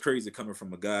 I know it's crazy coming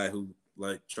from a guy who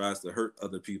like tries to hurt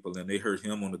other people and they hurt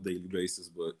him on a daily basis,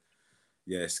 but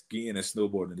yeah, skiing and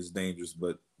snowboarding is dangerous,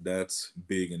 but that's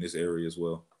big in this area as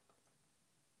well.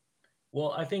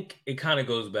 Well, I think it kind of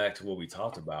goes back to what we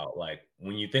talked about. Like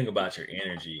when you think about your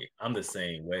energy, I'm the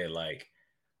same way. Like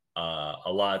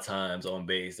a lot of times on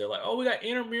base, they're like, "Oh, we got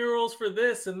intramurals for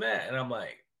this and that," and I'm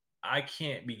like, I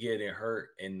can't be getting hurt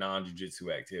in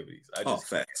non-jujitsu activities. I Oh, just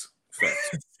facts, facts,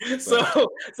 can't. so, facts.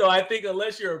 so I think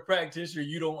unless you're a practitioner,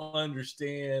 you don't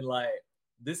understand like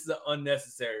this is an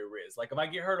unnecessary risk. Like if I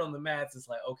get hurt on the mats, it's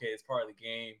like okay, it's part of the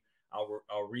game.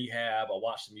 I'll rehab. I'll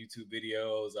watch some YouTube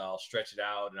videos. I'll stretch it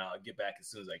out, and I'll get back as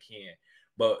soon as I can.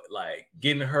 But like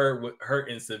getting hurt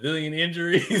in civilian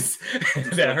injuries Some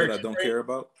that stuff that hurt I your don't brain. care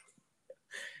about.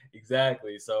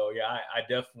 Exactly. So yeah, I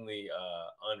definitely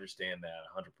understand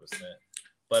that 100%.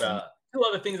 But And two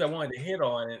other things I wanted to hit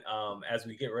on as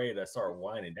we get ready to start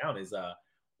winding down is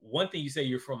one thing you say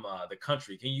you're from the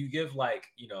country. Can you give like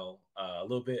a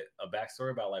little bit of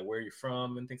backstory about like where you're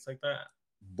from and things like that?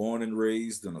 born and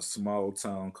raised in a small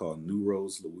town called New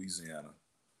Rose, Louisiana.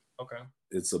 Okay.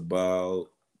 It's about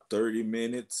 30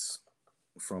 minutes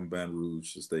from Baton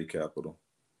Rouge, the state capital.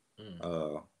 Mm,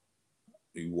 Uh,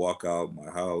 you walk out my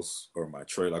house or my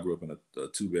trailer. I grew up in a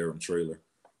two-bedroom trailer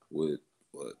with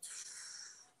what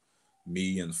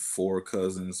me and four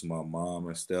cousins, my mom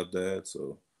and stepdad.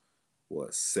 So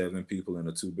what, 7 people in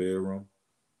a two-bedroom.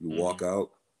 You walk mm,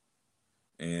 out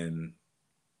and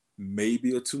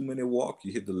maybe a 2-minute walk.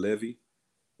 You hit the levee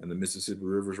and the Mississippi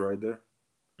River's right there.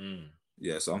 mm,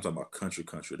 Yeah, so I'm talking about country,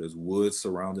 country. There's woods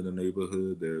surrounding the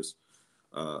neighborhood. There's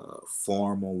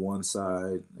farm on one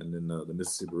side, and then the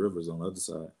Mississippi River is on the other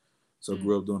side. So I mm,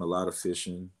 grew up doing a lot of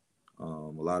fishing, a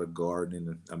lot of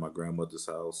gardening at my grandmother's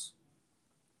house.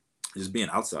 Just being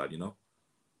outside, just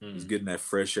mm. getting that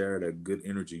fresh air, that good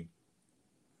energy,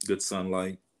 good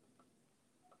sunlight.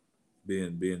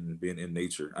 being in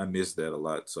nature. I miss that a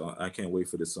lot. So I can't wait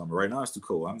for this summer. Right now it's too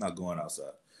cold. I'm not going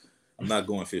outside. I'm not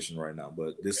going fishing right now.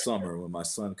 But this summer, when my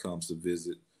son comes to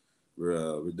visit,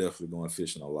 we're definitely going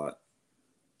fishing a lot.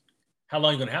 How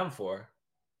long you gonna have them for?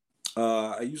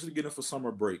 I usually get in for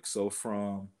summer break. So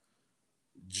from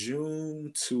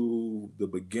June to the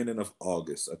beginning of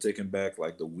August, I take him back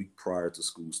like the week prior to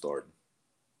school starting.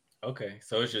 Okay,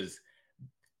 so it's just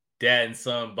dad and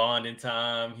son bonding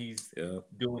time. He's Yeah,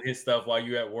 doing his stuff while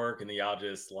you're at work, and then y'all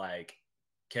just like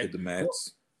catch. hit the Well,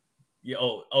 mats. yeah.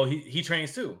 Oh, he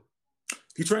trains too.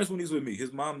 He trains when he's with me.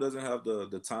 His mom doesn't have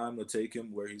the time to take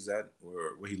him where he's at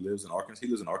or where he lives in Arkansas. He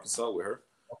lives in Arkansas with her.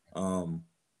 Um,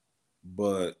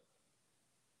 but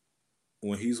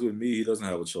when he's with me, he doesn't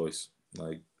have a choice.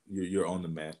 Like you're on the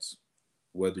mats,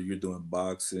 whether you're doing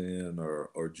boxing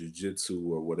or jujitsu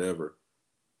or whatever,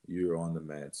 you're on the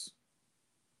mats.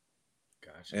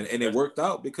 Gotcha. And it That's worked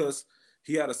out because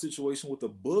he had a situation with a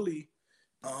bully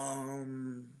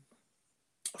um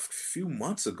a few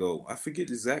months ago. I forget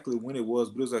exactly when it was,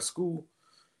 but it was at school,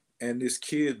 and this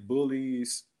kid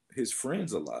bullies his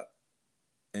friends a lot,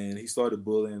 and he started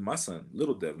bullying my son,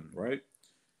 little Devin, right?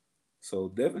 So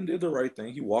Devin did the right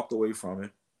thing. He walked away from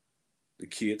it. The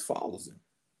kid follows him.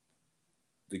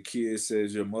 The kid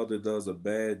says your mother does a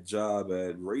bad job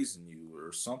at raising you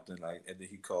or something like, and then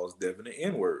he calls Devin an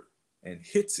N-word and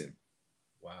hits him.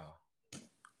 wow.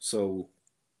 So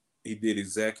he did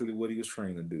exactly what he was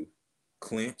trained to do: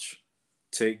 clinch,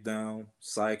 takedown,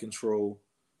 side control,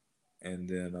 and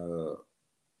then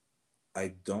I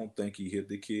don't think he hit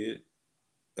the kid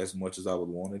as much as I would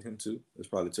wanted him to. It's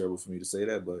probably terrible for me to say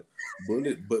that, but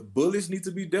bullies need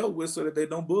to be dealt with so that they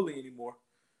don't bully anymore.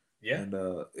 Yeah. And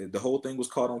the whole thing was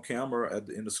caught on camera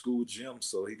in the school gym,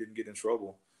 so he didn't get in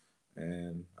trouble.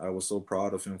 And I was so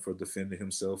proud of him for defending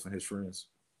himself and his friends.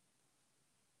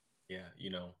 Yeah.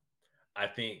 I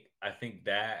think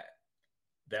that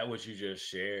what you just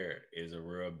shared is a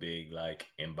real big like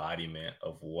embodiment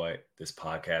of what this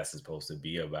podcast is supposed to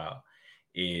be about.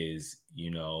 Is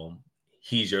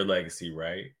he's your legacy,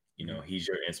 right? Mm-hmm. He's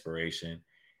your inspiration,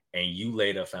 and you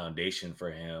laid a foundation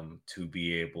for him to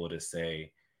be able to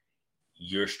say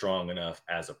you're strong enough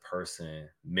as a person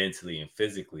mentally and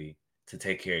physically to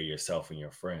take care of yourself and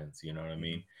your friends. You know what I Mm-hmm.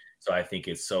 mean? So I think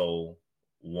it's so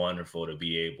wonderful to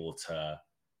be able to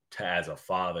as a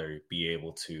father be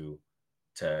able to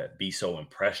be so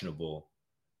impressionable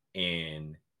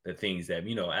in the things that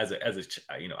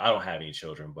I don't have any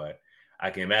children, but I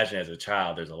can imagine as a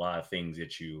child there's a lot of things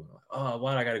that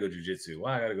why do I gotta go jujitsu,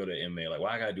 why I gotta go to MMA, like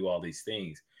why I gotta do all these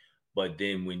things. But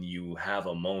then when you have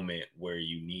a moment where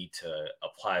you need to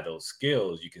apply those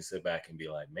skills, you can sit back and be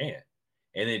like, man.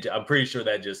 And I'm pretty sure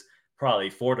that just probably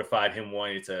fortified him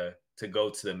wanting to go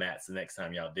to the mats the next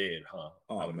time y'all did, huh?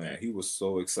 I Oh would man, imagine. he was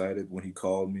so excited when he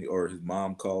called me or his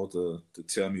mom called to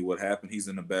tell me what happened. He's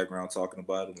in the background talking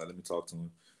about it. Like, let me talk to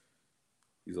him.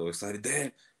 He's all excited.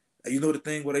 Dad, you know the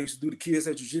thing what I used to do to kids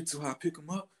at jiu-jitsu, how I pick them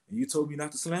up, and you told me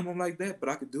not to slam them like that, but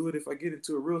I could do it if I get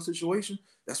into a real situation.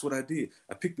 That's what I did.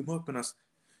 I picked him up and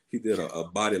he did a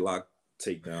body lock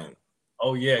takedown.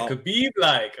 Oh yeah, it Oh, could be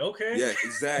like, okay. yeah,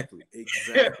 exactly.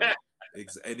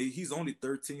 And he's only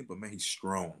 13, but man, he's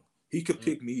strong. He could Mm,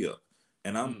 pick me up,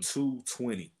 and I'm mm.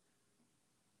 220.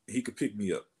 He could pick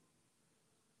me up.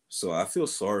 So I feel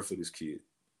sorry for this kid.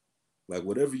 Like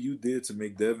whatever you did to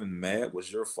make Devin mad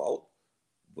was your fault,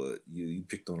 but you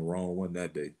picked on the wrong one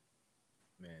that day.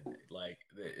 Man, like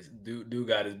dude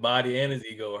got his body and his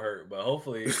ego hurt, but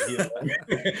hopefully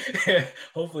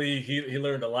hopefully he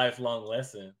learned a lifelong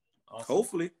lesson. Awesome.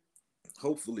 Hopefully,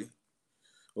 hopefully,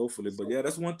 hopefully. But So, yeah,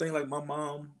 that's one thing. Like my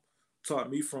mom taught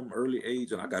me from early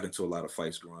age, and I got into a lot of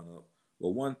fights growing up. But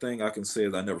one thing I can say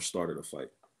is I never started a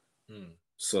fight. hmm,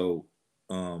 So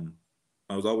um,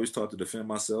 I was always taught to defend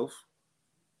myself.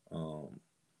 Um,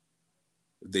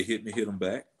 if they hit them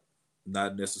back.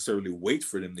 Not necessarily wait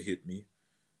for them to hit me,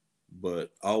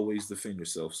 but always defend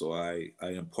yourself. So I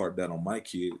impart that on my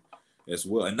kid as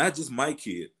well, and not just my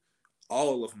kid,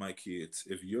 all of my kids.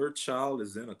 If your child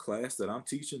is in a class that I'm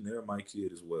teaching, they're my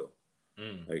kid as well.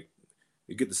 mm. Like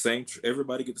you get the same.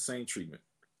 Everybody get the same treatment,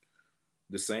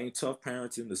 the same tough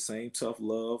parenting, the same tough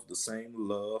love, the same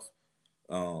love.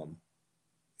 Um,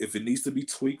 if it needs to be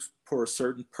tweaked for a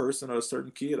certain person or a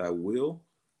certain kid, I will.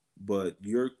 But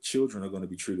your children are going to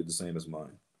be treated the same as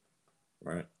mine,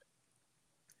 right?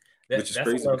 Which is That's a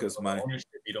crazy level because of my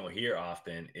ownership you don't hear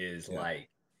often is yeah. like,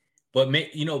 but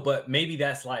maybe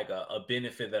that's like a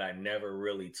benefit that I never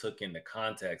really took into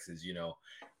context is,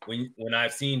 when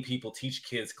I've seen people teach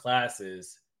kids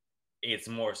classes, it's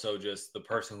more so just the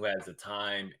person who has the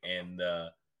time and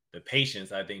the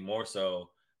patience, I think more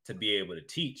so. to be able to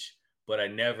teach. But I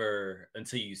never,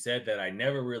 until you said that, I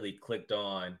never really clicked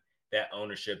on that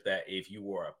ownership that if you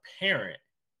were a parent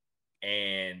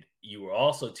and you were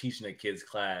also teaching a kid's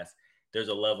class, there's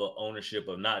a level of ownership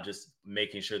of not just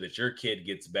making sure that your kid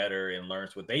gets better and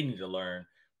learns what they need to learn,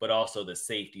 but also the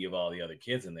safety of all the other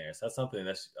kids in there. So that's something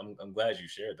I'm glad you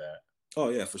shared that. Oh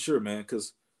yeah, for sure, man.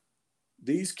 Because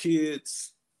these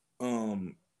kids,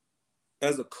 um,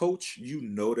 as a coach, you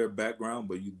know their background,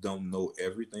 but you don't know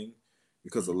everything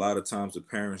because a Mm-hmm. lot of times the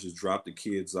parents just drop the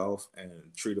kids off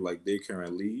and treat it like daycare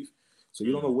and leave. So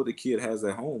you don't know Mm-hmm. what the kid has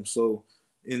at home. So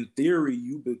in theory,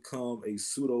 you become a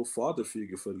pseudo father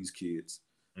figure for these kids.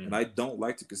 And I don't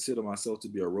like to consider myself to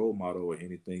be a role model or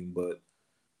anything, but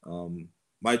um,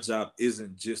 my job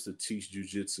isn't just to teach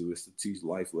jujitsu; it's to teach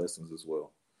life lessons as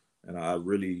well. And I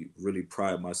really, really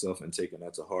pride myself in taking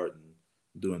that to heart and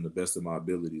doing the best of my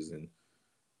abilities. And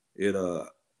it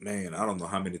man, I don't know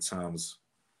how many times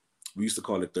we used to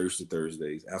call it Thirsty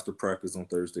Thursdays. After practice on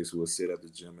Thursdays, we would sit at the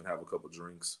gym and have a couple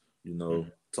drinks, Mm-hmm.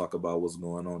 talk about what's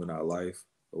going on in our life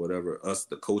or whatever. Us,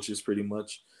 the coaches, pretty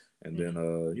much, and then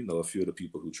Mm-hmm. a few of the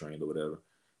people who trained or whatever.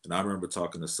 And I remember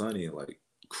talking to Sonny and like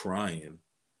crying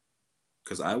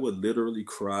because I would literally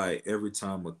cry every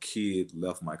time a kid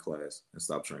left my class and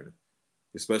stopped training,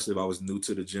 especially if I was new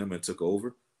to the gym and took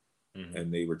over Mm-hmm.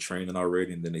 and they were training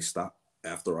already and then they stopped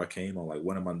after I came. I'm like,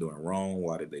 what am I doing wrong?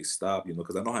 Why did they stop?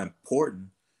 Because I know how important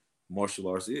martial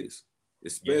arts is,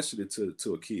 Yeah, especially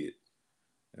to a kid.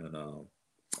 And I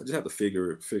just have to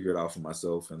figure it out for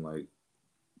myself and like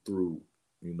through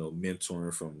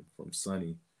mentoring from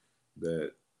Sonny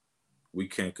that we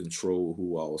can't control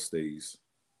who all stays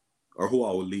or who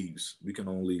all leaves. We can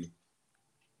only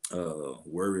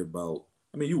worry about.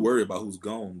 I mean, you worry about who's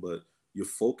gone, but your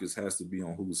focus has to be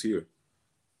on who's here.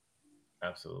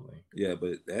 absolutely. Yeah,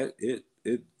 but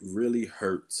it really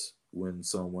hurts when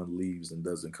someone leaves and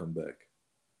doesn't come back.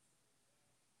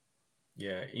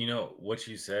 Yeah, what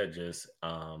you said just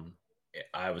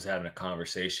I was having a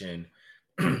conversation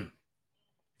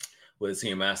with a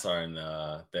senior master sergeant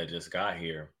that just got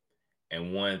here.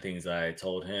 And one of the things I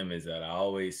told him is that I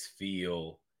always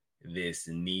feel this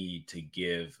need to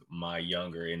give my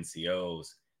younger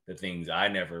NCOs the things I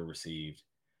never received,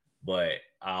 but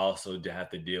I also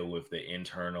have to deal with the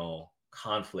internal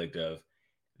conflict of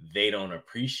they don't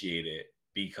appreciate it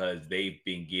because they've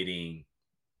been getting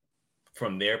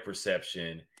from their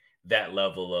perception that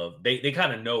level of they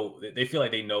kind of know, they feel like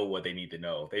they know what they need to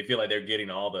know. They feel like they're getting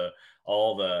all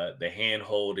the hand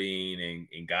holding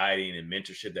and guiding and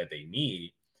mentorship that they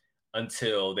need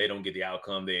until they don't get the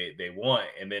outcome they want.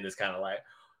 And then it's kind of like,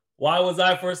 why was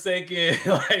I forsaken?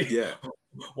 Like, Yeah,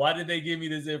 why did they give me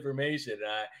this information?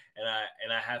 And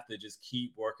I have to just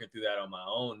keep working through that on my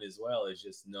own as well. As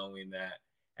just knowing that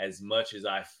as much as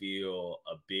I feel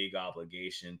a big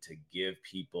obligation to give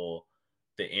people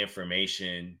the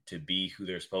information to be who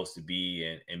they're supposed to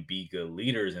be and be good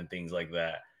leaders and things like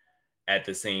that, at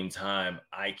the same time,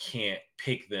 I can't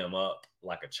pick them up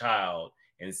like a child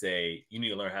and say, you need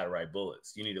to learn how to ride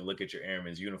bullets. You need to look at your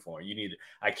airman's uniform.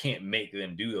 I can't make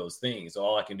them do those things. So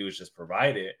all I can do is just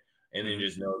provide it. And then hmm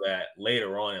just know that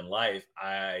later on in life,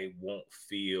 I won't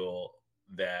feel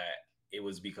that it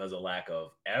was because of lack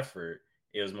of effort.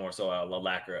 It was more so a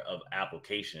lack of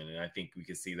application. And I think we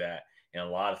can see that in a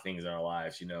lot of things in our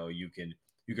lives. You can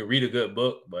read a good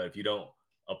book, but if you don't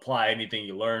apply anything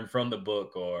you learn from the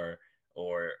book or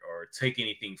take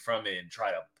anything from it and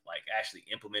try to like actually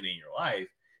implement it in your life,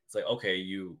 it's like, okay,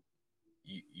 you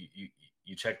you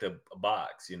you checked a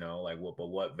box, like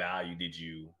what value did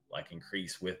you like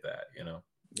increase with that.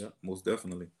 yeah, most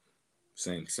definitely.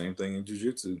 Same thing in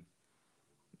jujitsu.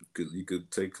 You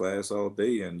could take class all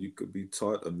day and you could be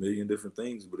taught a million different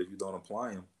things, but if you don't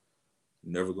apply them,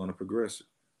 you're never going to progress.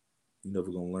 You're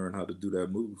never going to learn how to do that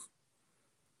move.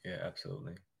 Yeah,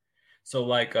 absolutely. So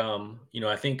like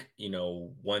I think,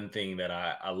 one thing that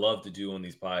I love to do on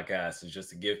these podcasts is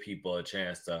just to give people a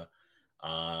chance to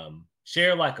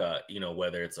share like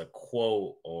whether it's a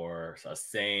quote or a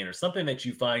saying or something that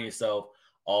you find yourself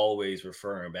always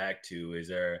referring back to. Is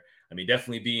there, I mean,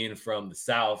 definitely being from the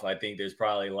South, I think there's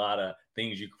probably a lot of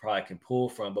things you probably can pull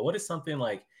from, but what is something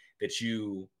like that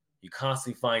you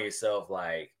constantly find yourself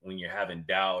like when you're having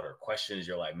doubt or questions,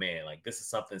 you're like, man, like this is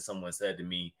something someone said to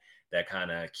me that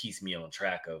kind of keeps me on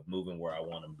track of moving where I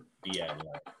want to be at in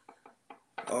life.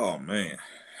 Oh man,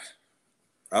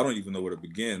 I don't even know where to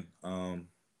begin.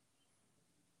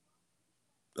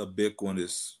 A big one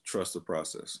is trust the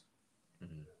process,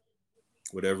 Mm-hmm.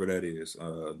 whatever that is.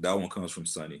 That one comes from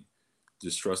Sonny.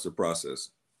 Just trust the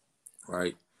process,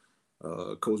 right?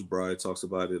 Coach Bride talks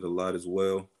about it a lot as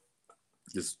well.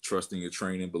 Just trusting your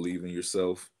training, believing in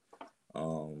yourself.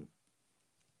 Um,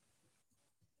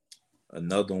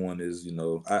 Another one is,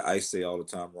 I say all the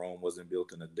time, Rome wasn't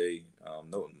built in a day.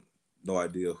 No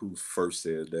idea who first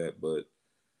said that, but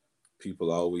people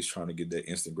are always trying to get that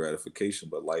instant gratification.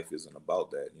 But life isn't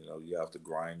about that. You have to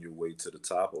grind your way to the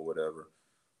top or whatever.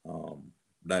 Um,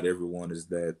 Not everyone is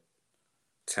that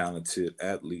talented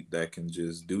athlete that can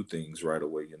just do things right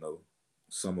away.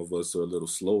 Some of us are a little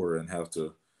slower and have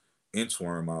to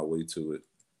inchworm our way to it.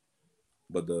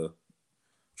 But the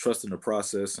trusting the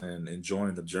process and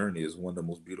enjoying the journey is one of the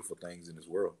most beautiful things in this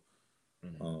world.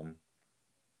 Mm-hmm. Um,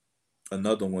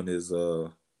 Another one is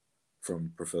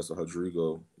from Professor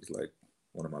Rodrigo. He's like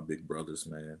one of my big brothers,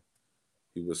 man.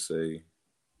 He would say,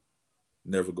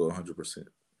 never go 100%.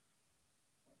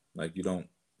 Like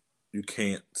you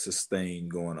can't sustain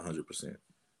going 100%.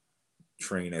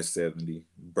 Train at 70,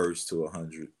 burst to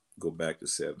 100, go back to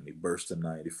 70, burst to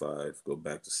 95, go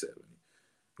back to 70.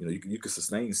 You can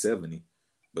sustain 70,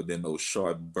 but then those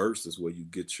sharp bursts is where you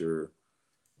get your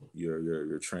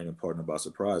training partner by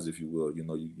surprise, if you will.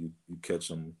 You catch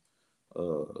them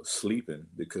sleeping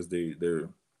because they're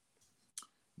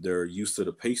used to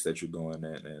the pace that you're going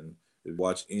at. And if you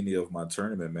watch any of my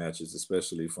tournament matches,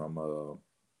 especially from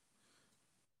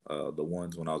the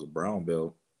ones when I was a brown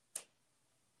belt,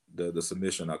 the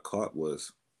submission I caught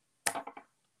was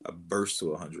a burst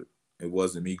to 100. It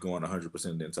wasn't me going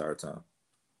 100% the entire time.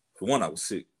 For one, I was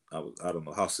sick. I don't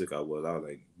know how sick I was. I was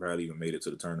like barely even made it to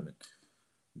the tournament.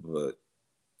 But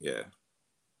yeah,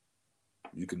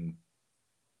 you can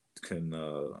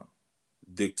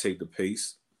dictate the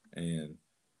pace and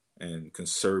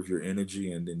conserve your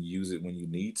energy and then use it when you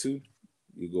need to.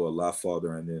 You go a lot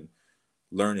farther. And then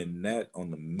learning that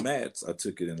on the mats, I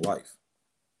took it in life.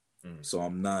 Mm-hmm. So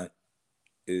I'm not.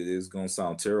 It is gonna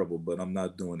sound terrible, but I'm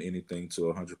not doing anything to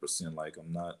 100%. Like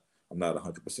I'm not. I'm not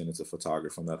 100% into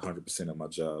photography. I'm not 100% at my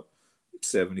job.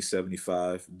 70,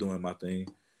 75, doing my thing.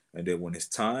 And then when it's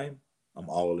time, I'm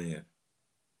all in.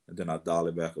 And then I dial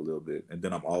it back a little bit. And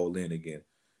then I'm all in again.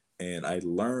 And I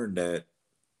learned that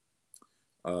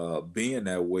being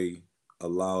that way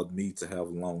allowed me to have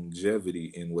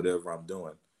longevity in whatever I'm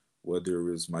doing,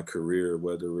 whether it's my career,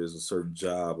 whether it's a certain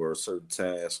job or a certain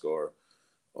task, or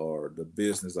the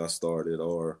business I started,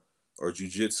 or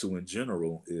jujitsu in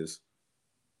general. Is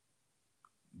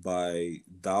by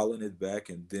dialing it back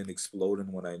and then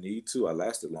exploding when I need to, I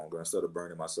lasted longer instead of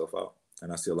burning myself out.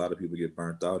 And I see a lot of people get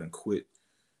burnt out and quit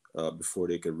before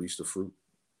they could reach the fruit.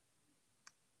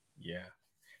 Yeah.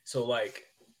 So like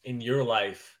in your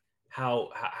life,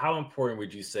 how important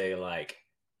would you say like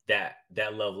that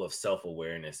level of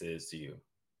self-awareness is to you?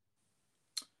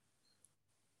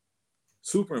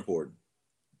 Super important.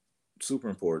 Super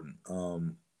important.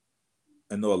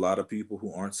 I know a lot of people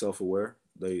who aren't self-aware.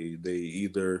 They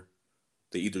either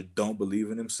don't believe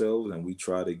in themselves, and we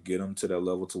try to get them to that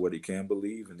level to where they can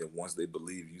believe, and then once they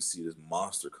believe, you see this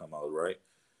monster come out, right?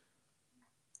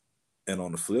 And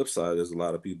on the flip side, there's a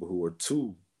lot of people who are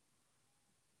too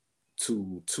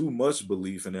much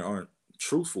belief and they aren't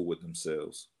truthful with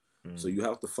themselves. So Mm. you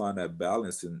have to find that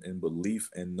balance in belief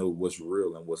and know what's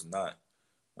real and what's not.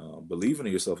 Believing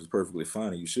in yourself is perfectly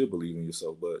fine, and you should believe in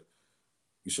yourself, but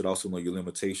you should also know your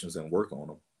limitations and work on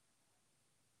them.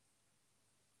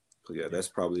 So yeah, Yeah. that's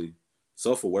probably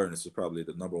self awareness is probably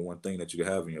the number one thing that you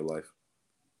can have in your life.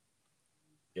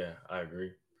 Yeah, I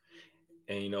agree.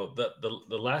 And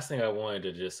the last thing I wanted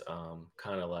to just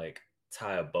kind of like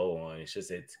tie a bow on, it's just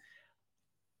it's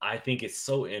I think it's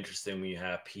so interesting when you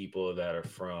have people that are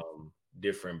from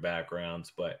different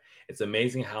backgrounds, but it's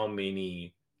amazing how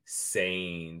many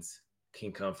sayings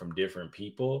can come from different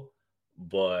people,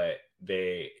 but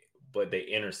they they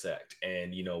intersect.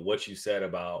 And what you said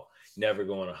about never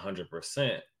going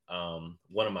 100%.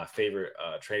 One of my favorite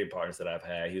training partners that I've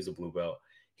had, he's a blue belt.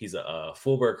 He's a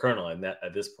full bird colonel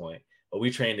at this point, but we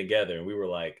trained together, and we were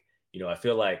like, I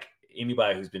feel like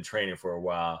anybody who's been training for a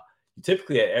while, you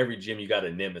typically at every gym you got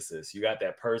a nemesis. You got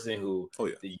that person who Oh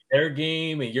yeah, their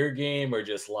game and your game are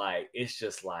just like it's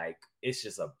just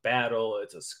a battle.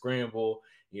 It's a scramble.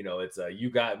 It's a you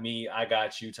got me, I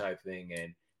got you type thing.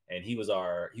 And he was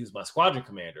my squadron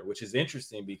commander, which is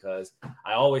interesting because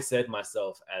I always said to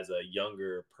myself as a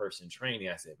younger person training,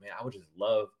 I said, man, I would just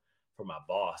love for my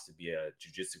boss to be a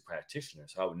jujitsu practitioner,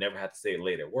 so I would never have to stay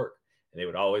late at work. And they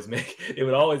would always make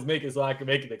it so I could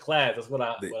make it to class. That's what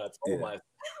I told yeah, myself.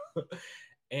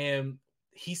 And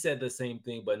he said the same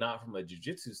thing, but not from a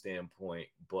jujitsu standpoint,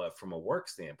 but from a work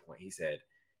standpoint. He said,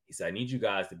 I need you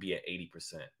guys to be at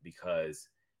 80% because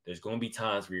There's going to be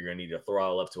times where you're going to need to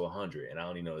throttle up to 100, and I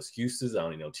don't need no excuses. I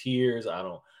don't need no tears. I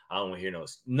don't want to hear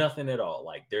nothing at all.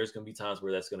 Like there's going to be times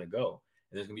where that's going to go,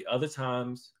 and there's going to be other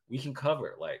times we can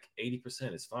cover like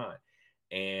 80% is fine.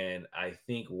 And I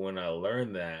think when I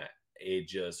learned that, it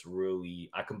just really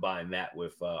I combine that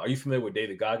with. Are you familiar with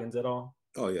David Goggins at all?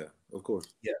 Oh yeah, of course.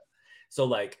 Yeah. So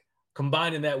like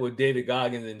combining that with David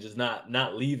Goggins and just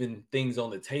not leaving things on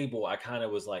the table, I kind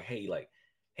of was like, hey,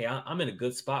 I'm in a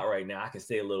good spot right now. I can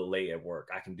stay a little late at work.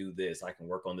 I can do this. I can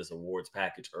work on this awards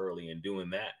package early and doing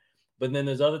that. But then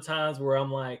there's other times where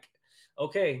I'm like,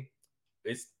 okay,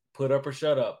 it's put up or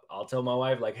shut up. I'll tell my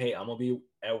wife like, hey, I'm gonna be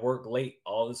at work late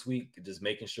all this week, just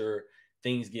making sure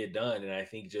things get done. And I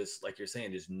think just like you're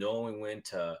saying, just knowing when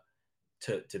to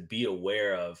be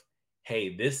aware of,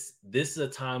 hey, this is a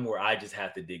time where I just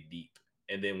have to dig deep.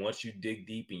 And then once you dig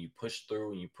deep and you push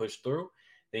through,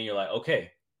 then you're like,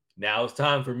 okay, now it's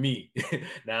time for me.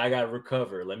 Now I gotta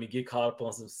recover. Let me get caught up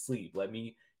on some sleep. Let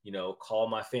me, call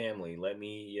my family. Let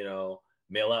me,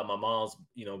 mail out my mom's,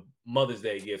 Mother's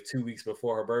Day gift 2 weeks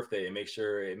before her birthday and make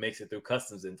sure it makes it through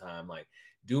customs in time. Like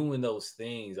doing those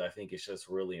things, I think it's just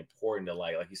really important to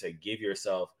like you said, give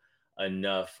yourself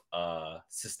enough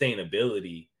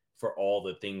sustainability for all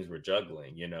the things we're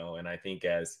juggling, and I think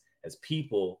as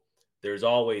people there's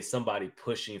always somebody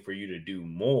pushing for you to do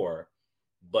more,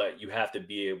 but you have to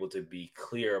be able to be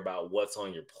clear about what's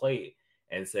on your plate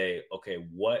and say, okay,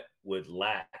 what would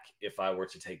lack if I were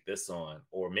to take this on?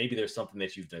 Or maybe there's something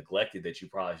that you've neglected that you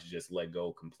probably should just let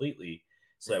go completely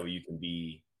so that Right. way you can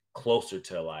be closer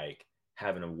to like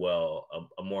having a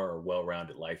more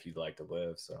well-rounded life you'd like to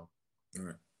live. So All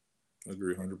right. I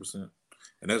agree 100%.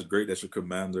 And that's great that your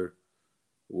commander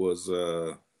was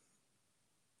uh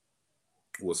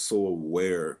was so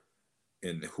aware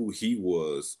in who he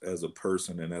was as a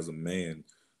person and as a man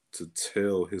to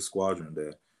tell his squadron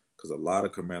that, because a lot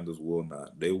of commanders will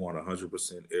not. They want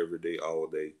 100% every day, all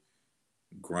day,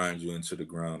 grind you into the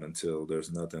ground until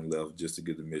there's nothing left just to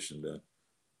get the mission done.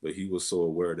 But he was so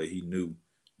aware that he knew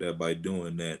that by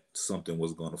doing that, something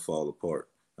was going to fall apart.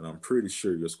 And I'm pretty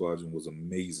sure your squadron was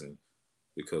amazing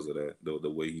because of that, the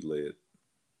way he led.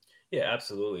 yeah,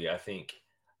 absolutely. I think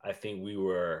we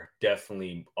were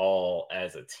definitely all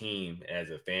as a team, as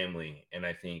a family, and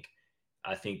I think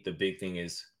the big thing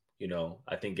is,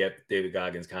 I think David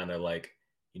Goggins kind of like,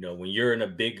 when you're in a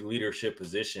big leadership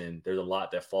position, there's a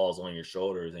lot that falls on your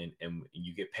shoulders, and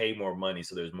you get paid more money,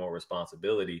 so there's more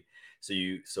responsibility. So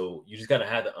you just gotta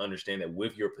have to understand that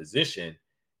with your position,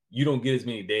 you don't get as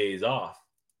many days off,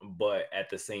 but at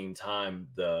the same time,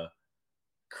 the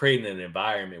creating an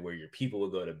environment where your people will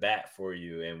go to bat for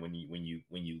you, and when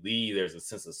you leave there's a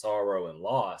sense of sorrow and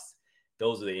loss.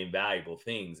 Those are the invaluable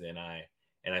things. And I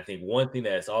think one thing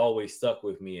that's always stuck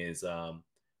with me is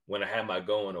when I had my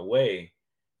going away,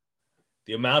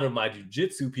 the amount of my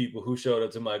jujitsu people who showed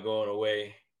up to my going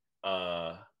away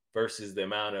uh, versus the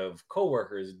amount of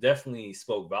coworkers definitely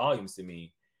spoke volumes to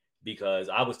me, because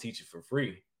I was teaching for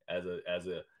free as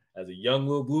a young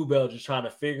little blue belt just trying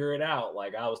to figure it out.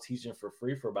 Like I was teaching for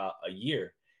free for about a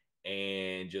year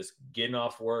and just getting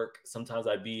off work. Sometimes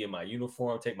I'd be in my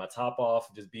uniform, take my top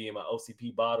off, just be in my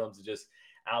OCP bottoms, just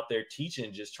out there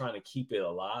teaching, just trying to keep it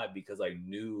alive because I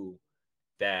knew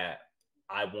that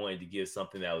I wanted to give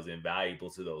something that was invaluable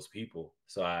to those people.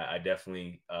 So I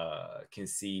definitely can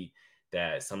see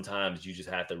that sometimes you just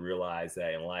have to realize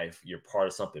that in life you're part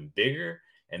of something bigger,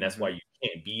 and that's why Mm-hmm. you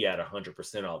can't be at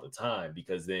 100% all the time,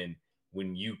 because then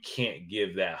when you can't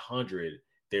give that 100,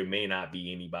 there may not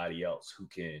be anybody else who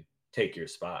can take your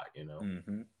spot.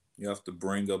 Mm-hmm. You have to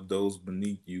bring up those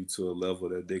beneath you to a level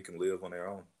that they can live on their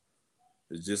own.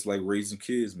 It's just like raising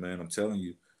kids, man. I'm telling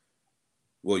you.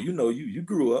 Well, you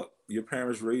grew up. Your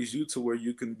parents raised you to where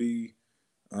you can be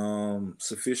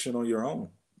sufficient on your own.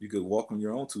 You could walk on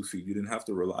your own 2 feet. You didn't have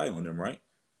to rely on them, right?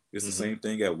 It's the Hmm. same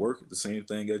thing at work. The same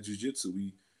thing at jujitsu.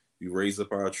 We raise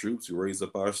up our troops. We raise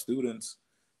up our students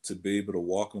to be able to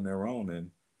walk on their own.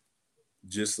 And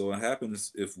just so it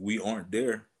happens, if we aren't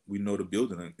there, we know the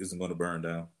building isn't going to burn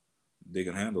down. They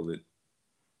can handle it.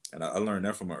 And I learned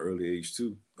that from an early age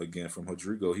too. Again, from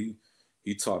Rodrigo,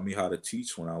 he taught me how to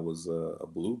teach when I was a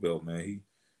blue belt. Man,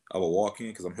 I would walk in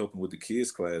because I'm helping with the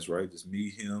kids class, right? Just me,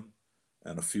 him,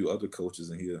 and a few other coaches,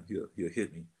 and he'll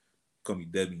hit me, call me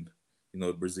Devin.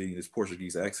 Brazilian, his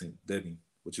Portuguese accent, Devin.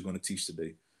 What you going to teach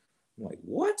today? I'm like,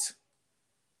 what?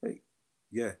 Like,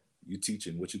 yeah, you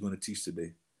teaching. What you going to teach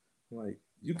today? I'm like,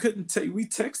 you couldn't tell. We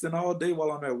texting all day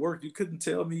while I'm at work. You couldn't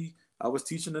tell me I was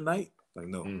teaching tonight. Like,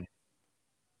 no. Mm.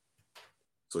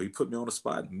 So he put me on the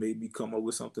spot and made me come up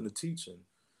with something to teach. And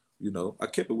I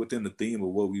kept it within the theme of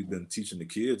what we've been teaching the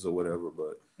kids or whatever.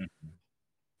 But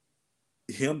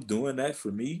him doing that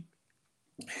for me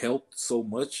helped so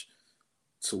much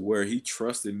to where he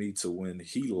trusted me to when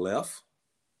he left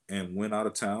and went out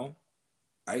of town.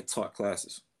 I taught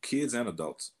classes, kids and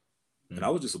adults. And I Mm,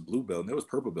 was just a blue belt and there was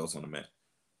purple belts on the mat.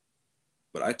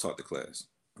 But I taught the class.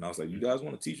 And I was like, you mm, guys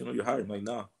want to teach? You know, you're hired. I'm like,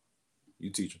 nah, you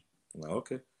teach them. I'm like,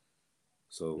 okay.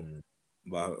 So mm.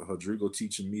 by Rodrigo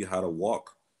teaching me how to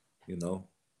walk, you know,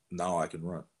 now I can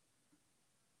run.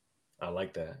 I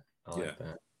like that. I Yeah. like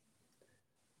that.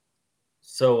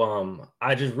 So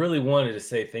I just really wanted to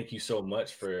say thank you so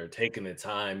much for taking the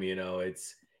time.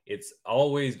 It's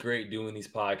always great doing these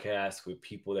podcasts with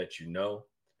people that you know,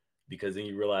 because then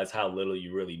you realize how little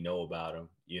you really know about them.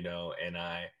 And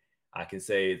I can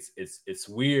say it's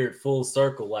weird full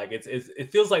circle. Like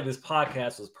it feels like this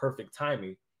podcast was perfect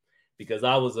timing because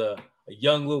I was a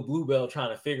young little blue belt trying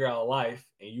to figure out life,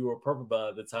 and you were a purple belt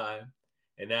at the time.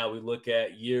 And now we look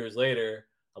at years later,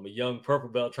 I'm a young purple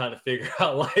belt trying to figure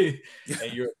out life,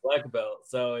 and you're a black belt.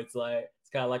 So it's like it's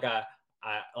kind of like I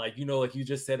like like you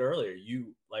just said earlier,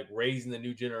 you like raising the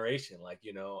new generation,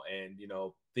 and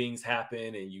things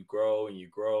happen and you grow.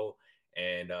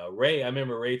 And Ray, I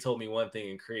remember Ray told me one thing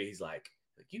in Korea. He's like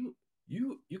you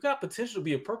got potential to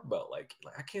be a purple belt. Like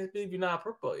I can't believe you're not a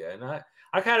purple belt yet. And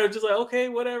I kind of just like, okay,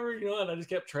 whatever, and I just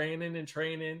kept training and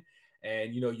training.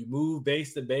 And you move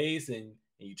base to base and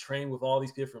you train with all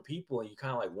these different people and you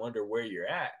kind of like wonder where you're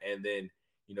at. And then,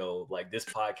 like this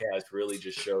podcast really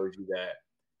just shows you that,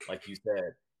 like you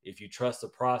said, if you trust the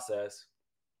process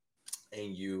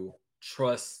and you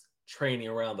trust training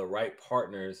around the right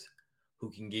partners who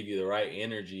can give you the right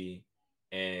energy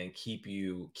and keep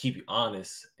you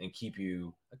honest and keep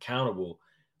you accountable,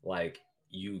 like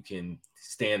you can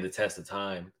stand the test of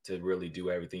time to really do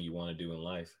everything you want to do in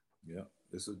life. Yeah.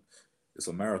 It's a it's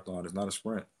a marathon. It's not a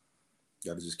sprint.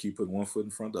 You got to just keep putting one foot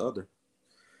in front of the other.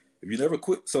 If you never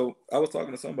quit. So I was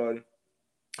talking to somebody,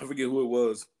 I forget who it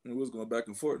was, and we was going back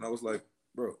and forth, and I was like,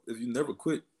 bro, if you never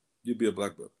quit, you'd be a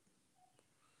black belt.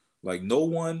 Like no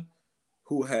one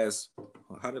who has,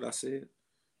 how did I say it?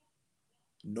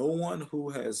 No one who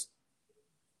has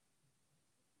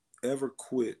ever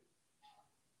quit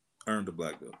earned a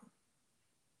black belt.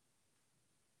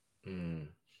 Mm,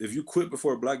 If you quit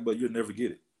before a black belt, you'll never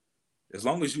get it. As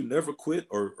long as you never quit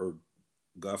or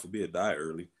God forbid die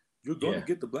early, you're gonna yeah.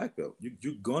 get the black belt.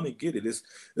 You're gonna get it.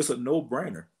 It's a no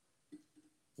brainer.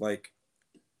 Like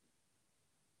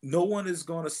no one is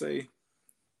gonna say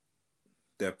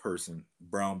that person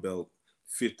brown belt,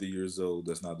 50 years old,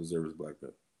 does not deserve his black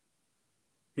belt.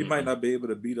 He might Mm-mm. not be able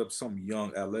to beat up some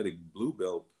young athletic blue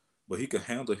belt, but he could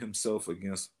handle himself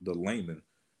against the layman.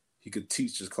 He could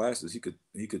teach his classes. He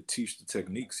could teach the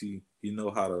techniques. He know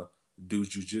how to do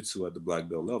jujitsu at the black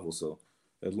belt level. So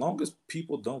as long as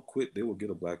people don't quit, they will get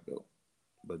a black belt.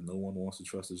 But no one wants to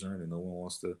trust the journey. No one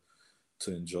wants to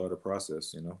enjoy the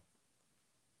process. You know.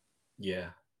 Yeah.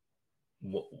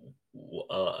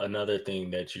 Another thing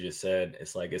that you just said,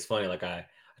 it's like it's funny. Like I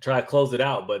try to close it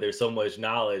out, but there's so much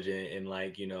knowledge, and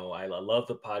like I love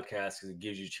the podcast because it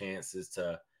gives you chances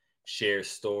to share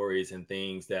stories and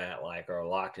things that like are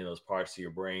locked in those parts of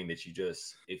your brain that you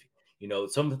just if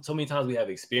so many times we have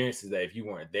experiences that if you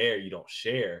weren't there, you don't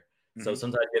share. So Mm-hmm.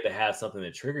 sometimes you have to have something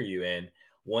to trigger you. And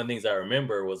one things I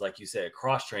remember was like you said,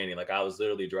 cross training. Like I was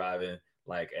literally driving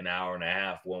like an hour and a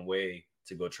half one way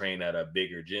to go train at a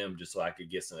bigger gym just so I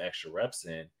could get some extra reps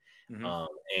in. Mm-hmm. Um,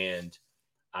 and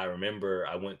I remember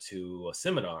I went to a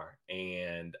seminar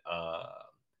and uh,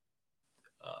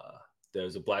 there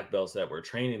was a black belts that were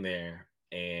training there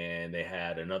and they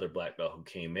had another black belt who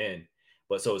came in.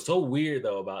 But so it's so weird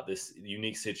though about this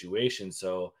unique situation.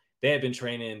 So they had been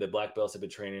training, the black belts have been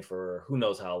training for who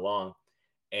knows how long.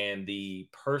 And the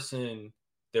person,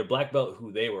 their black belt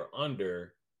who they were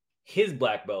under, his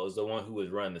black belt is the one who was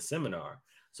running the seminar.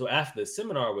 So after the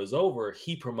seminar was over,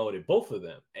 he promoted both of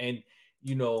them. And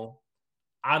you know,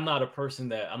 I'm not a person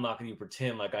that I'm not going to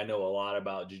pretend like I know a lot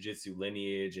about jujitsu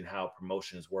lineage and how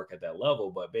promotions work at that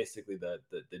level. But basically, the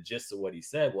gist of what he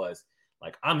said was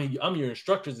like, I'm your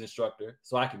instructor's instructor,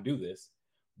 so I can do this.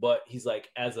 But he's like,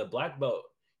 as a black belt,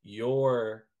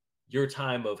 your your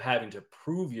time of having to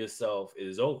prove yourself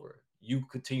is over. You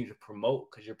continue to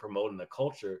promote because you're promoting the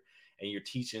culture and you're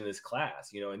teaching this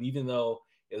class. And even though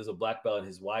it was a black belt and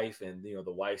his wife, and the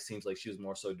wife seems like she was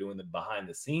more so doing the behind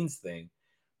the scenes thing,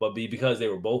 but because they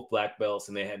were both black belts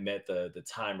and they had met the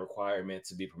time requirement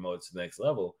to be promoted to the next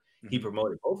level, he Mm-hmm.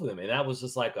 promoted both of them. And that was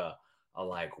just like a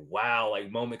like wow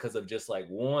like moment because of just like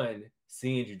one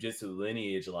seeing jujitsu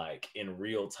lineage like in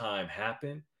real time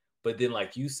happen. But then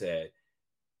like you said,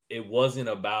 it wasn't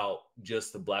about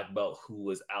just the black belt who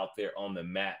was out there on the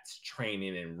mats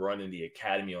training and running the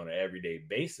academy on an everyday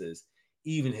basis.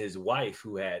 Even his wife,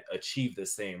 who had achieved the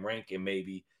same rank and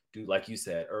maybe do, like you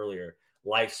said earlier,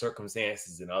 life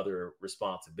circumstances and other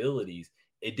responsibilities,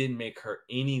 it didn't make her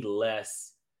any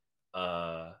less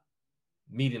uh,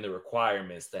 meeting the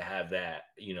requirements to have that,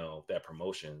 that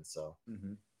promotion. So,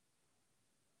 Mm-hmm.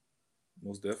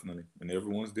 Most definitely, and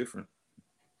everyone's different.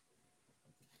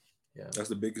 yeah, That's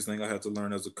the biggest thing I had to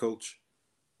learn as a coach.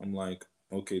 I'm like,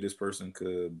 okay, this person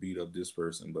could beat up this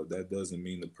person, but that doesn't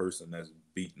mean the person that's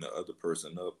beating the other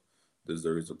person up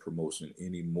deserves a promotion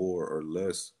any more or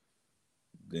less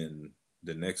than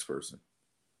the next person.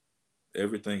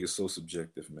 Everything is so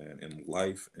subjective, man. And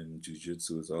life and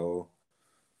jujitsu is all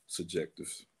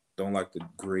subjective. Don't like to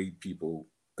grade people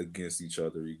against each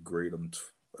other. You grade them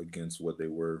against what they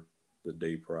were the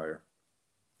day prior.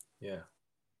 yeah.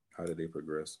 How did they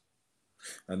progress?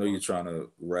 I know you're trying to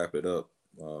wrap it up.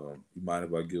 You mind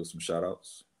if I give some shout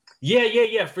outs?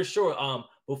 Yeah, for sure.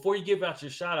 Before you give out your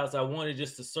shout outs, I wanted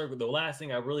just to circle the last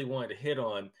thing I really wanted to hit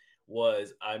on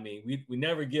was, I mean, we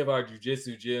never give our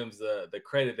jujitsu gyms the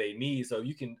credit they need. So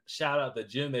you can shout out the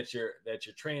gym that you're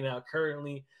training out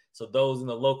currently. So those in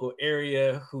the local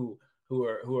area who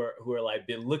are like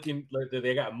been looking, like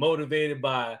they got motivated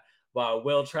by a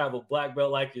well-traveled black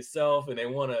belt like yourself, and they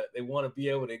wanna be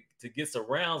able to get some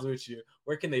rounds with you.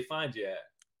 Where can they find you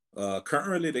at?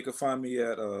 Currently, they can find me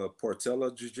at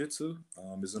Portela Jiu Jitsu.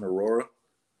 It's in Aurora.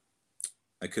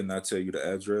 I could not tell you the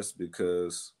address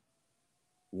because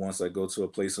once I go to a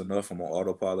place enough, I'm on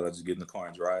autopilot. I just get in the car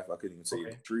and drive. I couldn't even tell you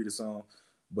the Okay. street it's on.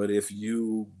 But if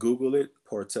you Google it,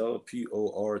 Portela,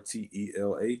 Portela,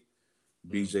 Mm.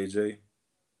 BJJ,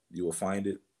 you will find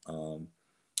it.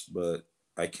 But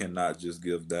I cannot just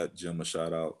give that gym a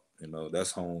shout out. You know,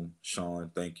 that's home. Sean,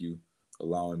 thank you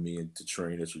allowing me to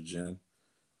train at your gym.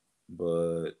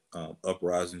 But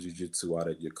Uprising Jiu Jitsu out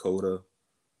at Yokota,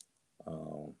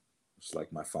 um, it's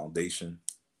like my foundation.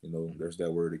 You know, Mm. there's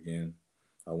that word again.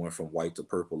 I went from white to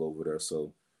purple over there,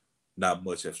 so not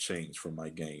much has changed from my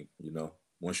game. You know,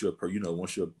 once you're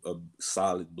a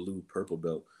solid blue purple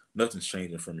belt, nothing's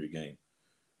changing from your game.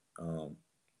 Um,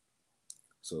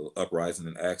 so Uprising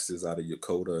and Axis out of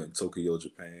Yokota in Tokyo,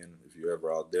 Japan. If you're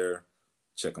ever out there,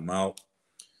 check them out.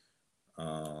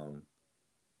 Um,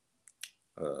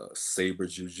 Saber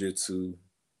Jiu Jitsu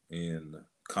in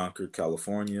Concord,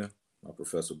 California. My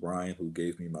professor Brian, who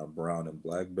gave me my brown and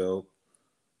black belt.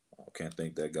 I can't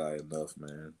thank that guy enough,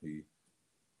 man.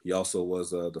 He also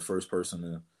was the first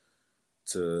person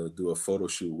to do a photo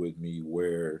shoot with me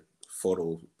where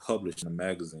photos published in a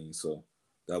magazine. So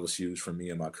that was huge for me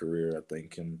in my career. I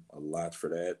thank him a lot for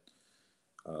that.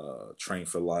 Train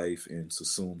for Life in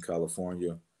Sassoon,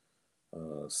 California.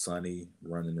 Sunny,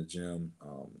 running the gym.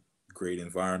 Great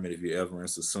environment if you're ever in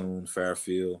Sassoon,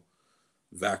 Fairfield,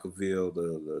 Vacaville,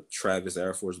 the Travis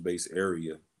Air Force Base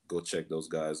area. Go check those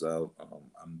guys out.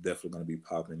 I'm definitely going to be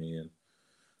popping in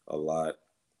a lot.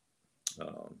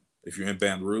 If you're in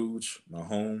Baton Rouge, my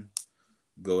home,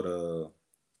 go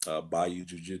to Bayou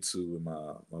Jiu Jitsu with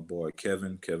my boy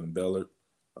Kevin Bellard.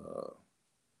 Uh,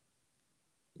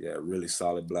 yeah, really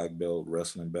solid black belt,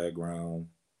 wrestling background,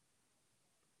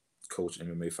 coach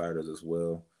MMA fighters as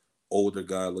well. Older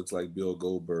guy looks like Bill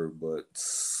Goldberg, but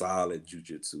solid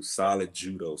jujitsu, solid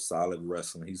judo, solid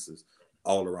wrestling. He's just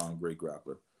all around great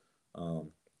grappler. Um,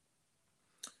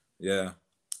 yeah,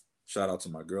 shout out to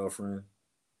my girlfriend,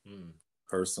 Mm.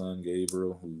 her son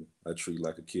Gabriel, who I treat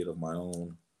like a kid of my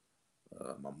own.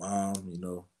 My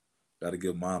mom, got to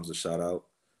give moms a shout out.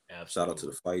 Shout out to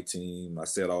the Absolutely. fight team. I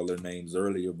said all their names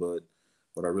earlier, but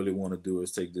what I really want to do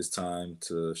is take this time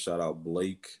to shout out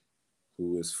Blake,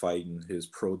 who is fighting his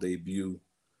pro debut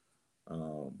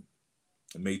um,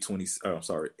 April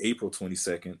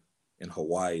 22nd in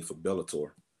Hawaii for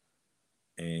Bellator.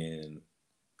 And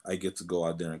I get to go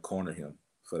out there and corner him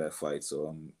for that fight. So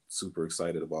I'm super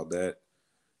excited about that.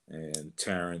 And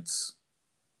Terrence,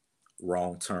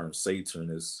 wrong term, Saturn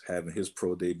is having his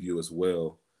pro debut as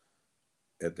well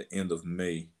at the end of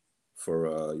May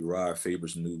for Uriah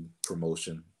Faber's new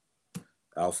promotion,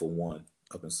 Alpha One,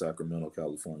 up in Sacramento,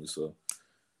 California. So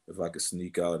if I could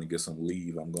sneak out and get some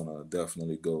leave, I'm gonna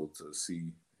definitely go to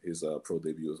see his pro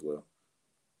debut as well.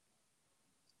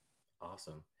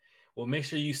 Awesome. Well, make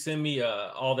sure you send me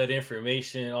all that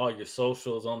information, all your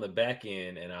socials on the back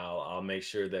end, and I'll make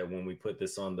sure that when we put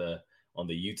this on the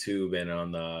YouTube and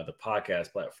on the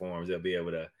podcast platforms, they'll be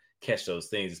able to catch those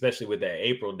things, especially with that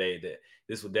April date. That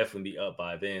this will definitely be up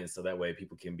by then, so that way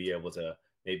people can be able to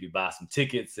maybe buy some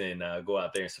tickets and go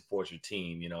out there and support your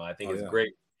team. I think Oh it's yeah,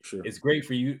 great. sure. It's great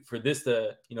for you for this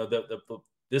to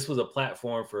the this was a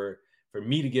platform for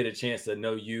me to get a chance to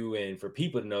know you and for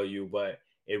people to know you, but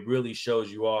it really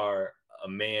shows you are a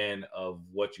man of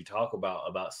what you talk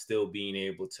about still being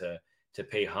able to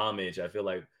pay homage. I feel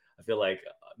like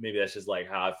maybe that's just like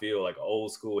how I feel, like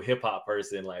old school hip hop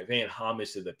person, like paying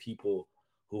homage to the people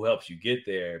who helps you get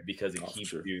there because it Oh, for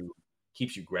sure.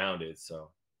 keeps you grounded. So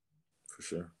For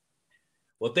sure.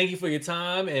 well, thank you for your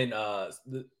time and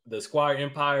the Squire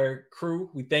Empire crew.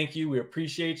 We thank you. We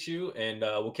appreciate you, and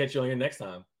we'll catch you on your next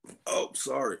time. Oh,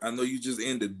 sorry. I know you just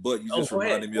ended, but you Oh, just go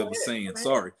ahead. reminded me Go of a ahead. saying. Go ahead.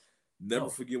 Sorry. Never No.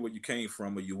 forget where you came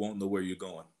from, or you won't know where you're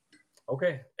going.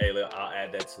 Okay. Hey, look, I'll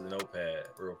add that to the notepad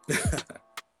real quick.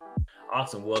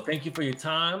 Awesome. Well, thank you for your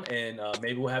time, and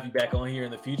maybe we'll have you back on here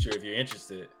in the future if you're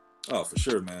interested. Oh, for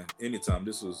sure, man. Anytime.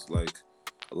 This was like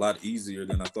a lot easier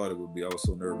than I thought it would be. I was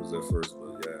so nervous at first,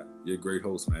 but yeah, you're a great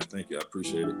host, man. Thank you. I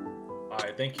appreciate it. All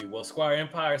right. Thank you. Well, Squire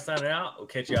Empire signing out. We'll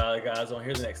catch y'all guys on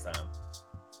here the next time.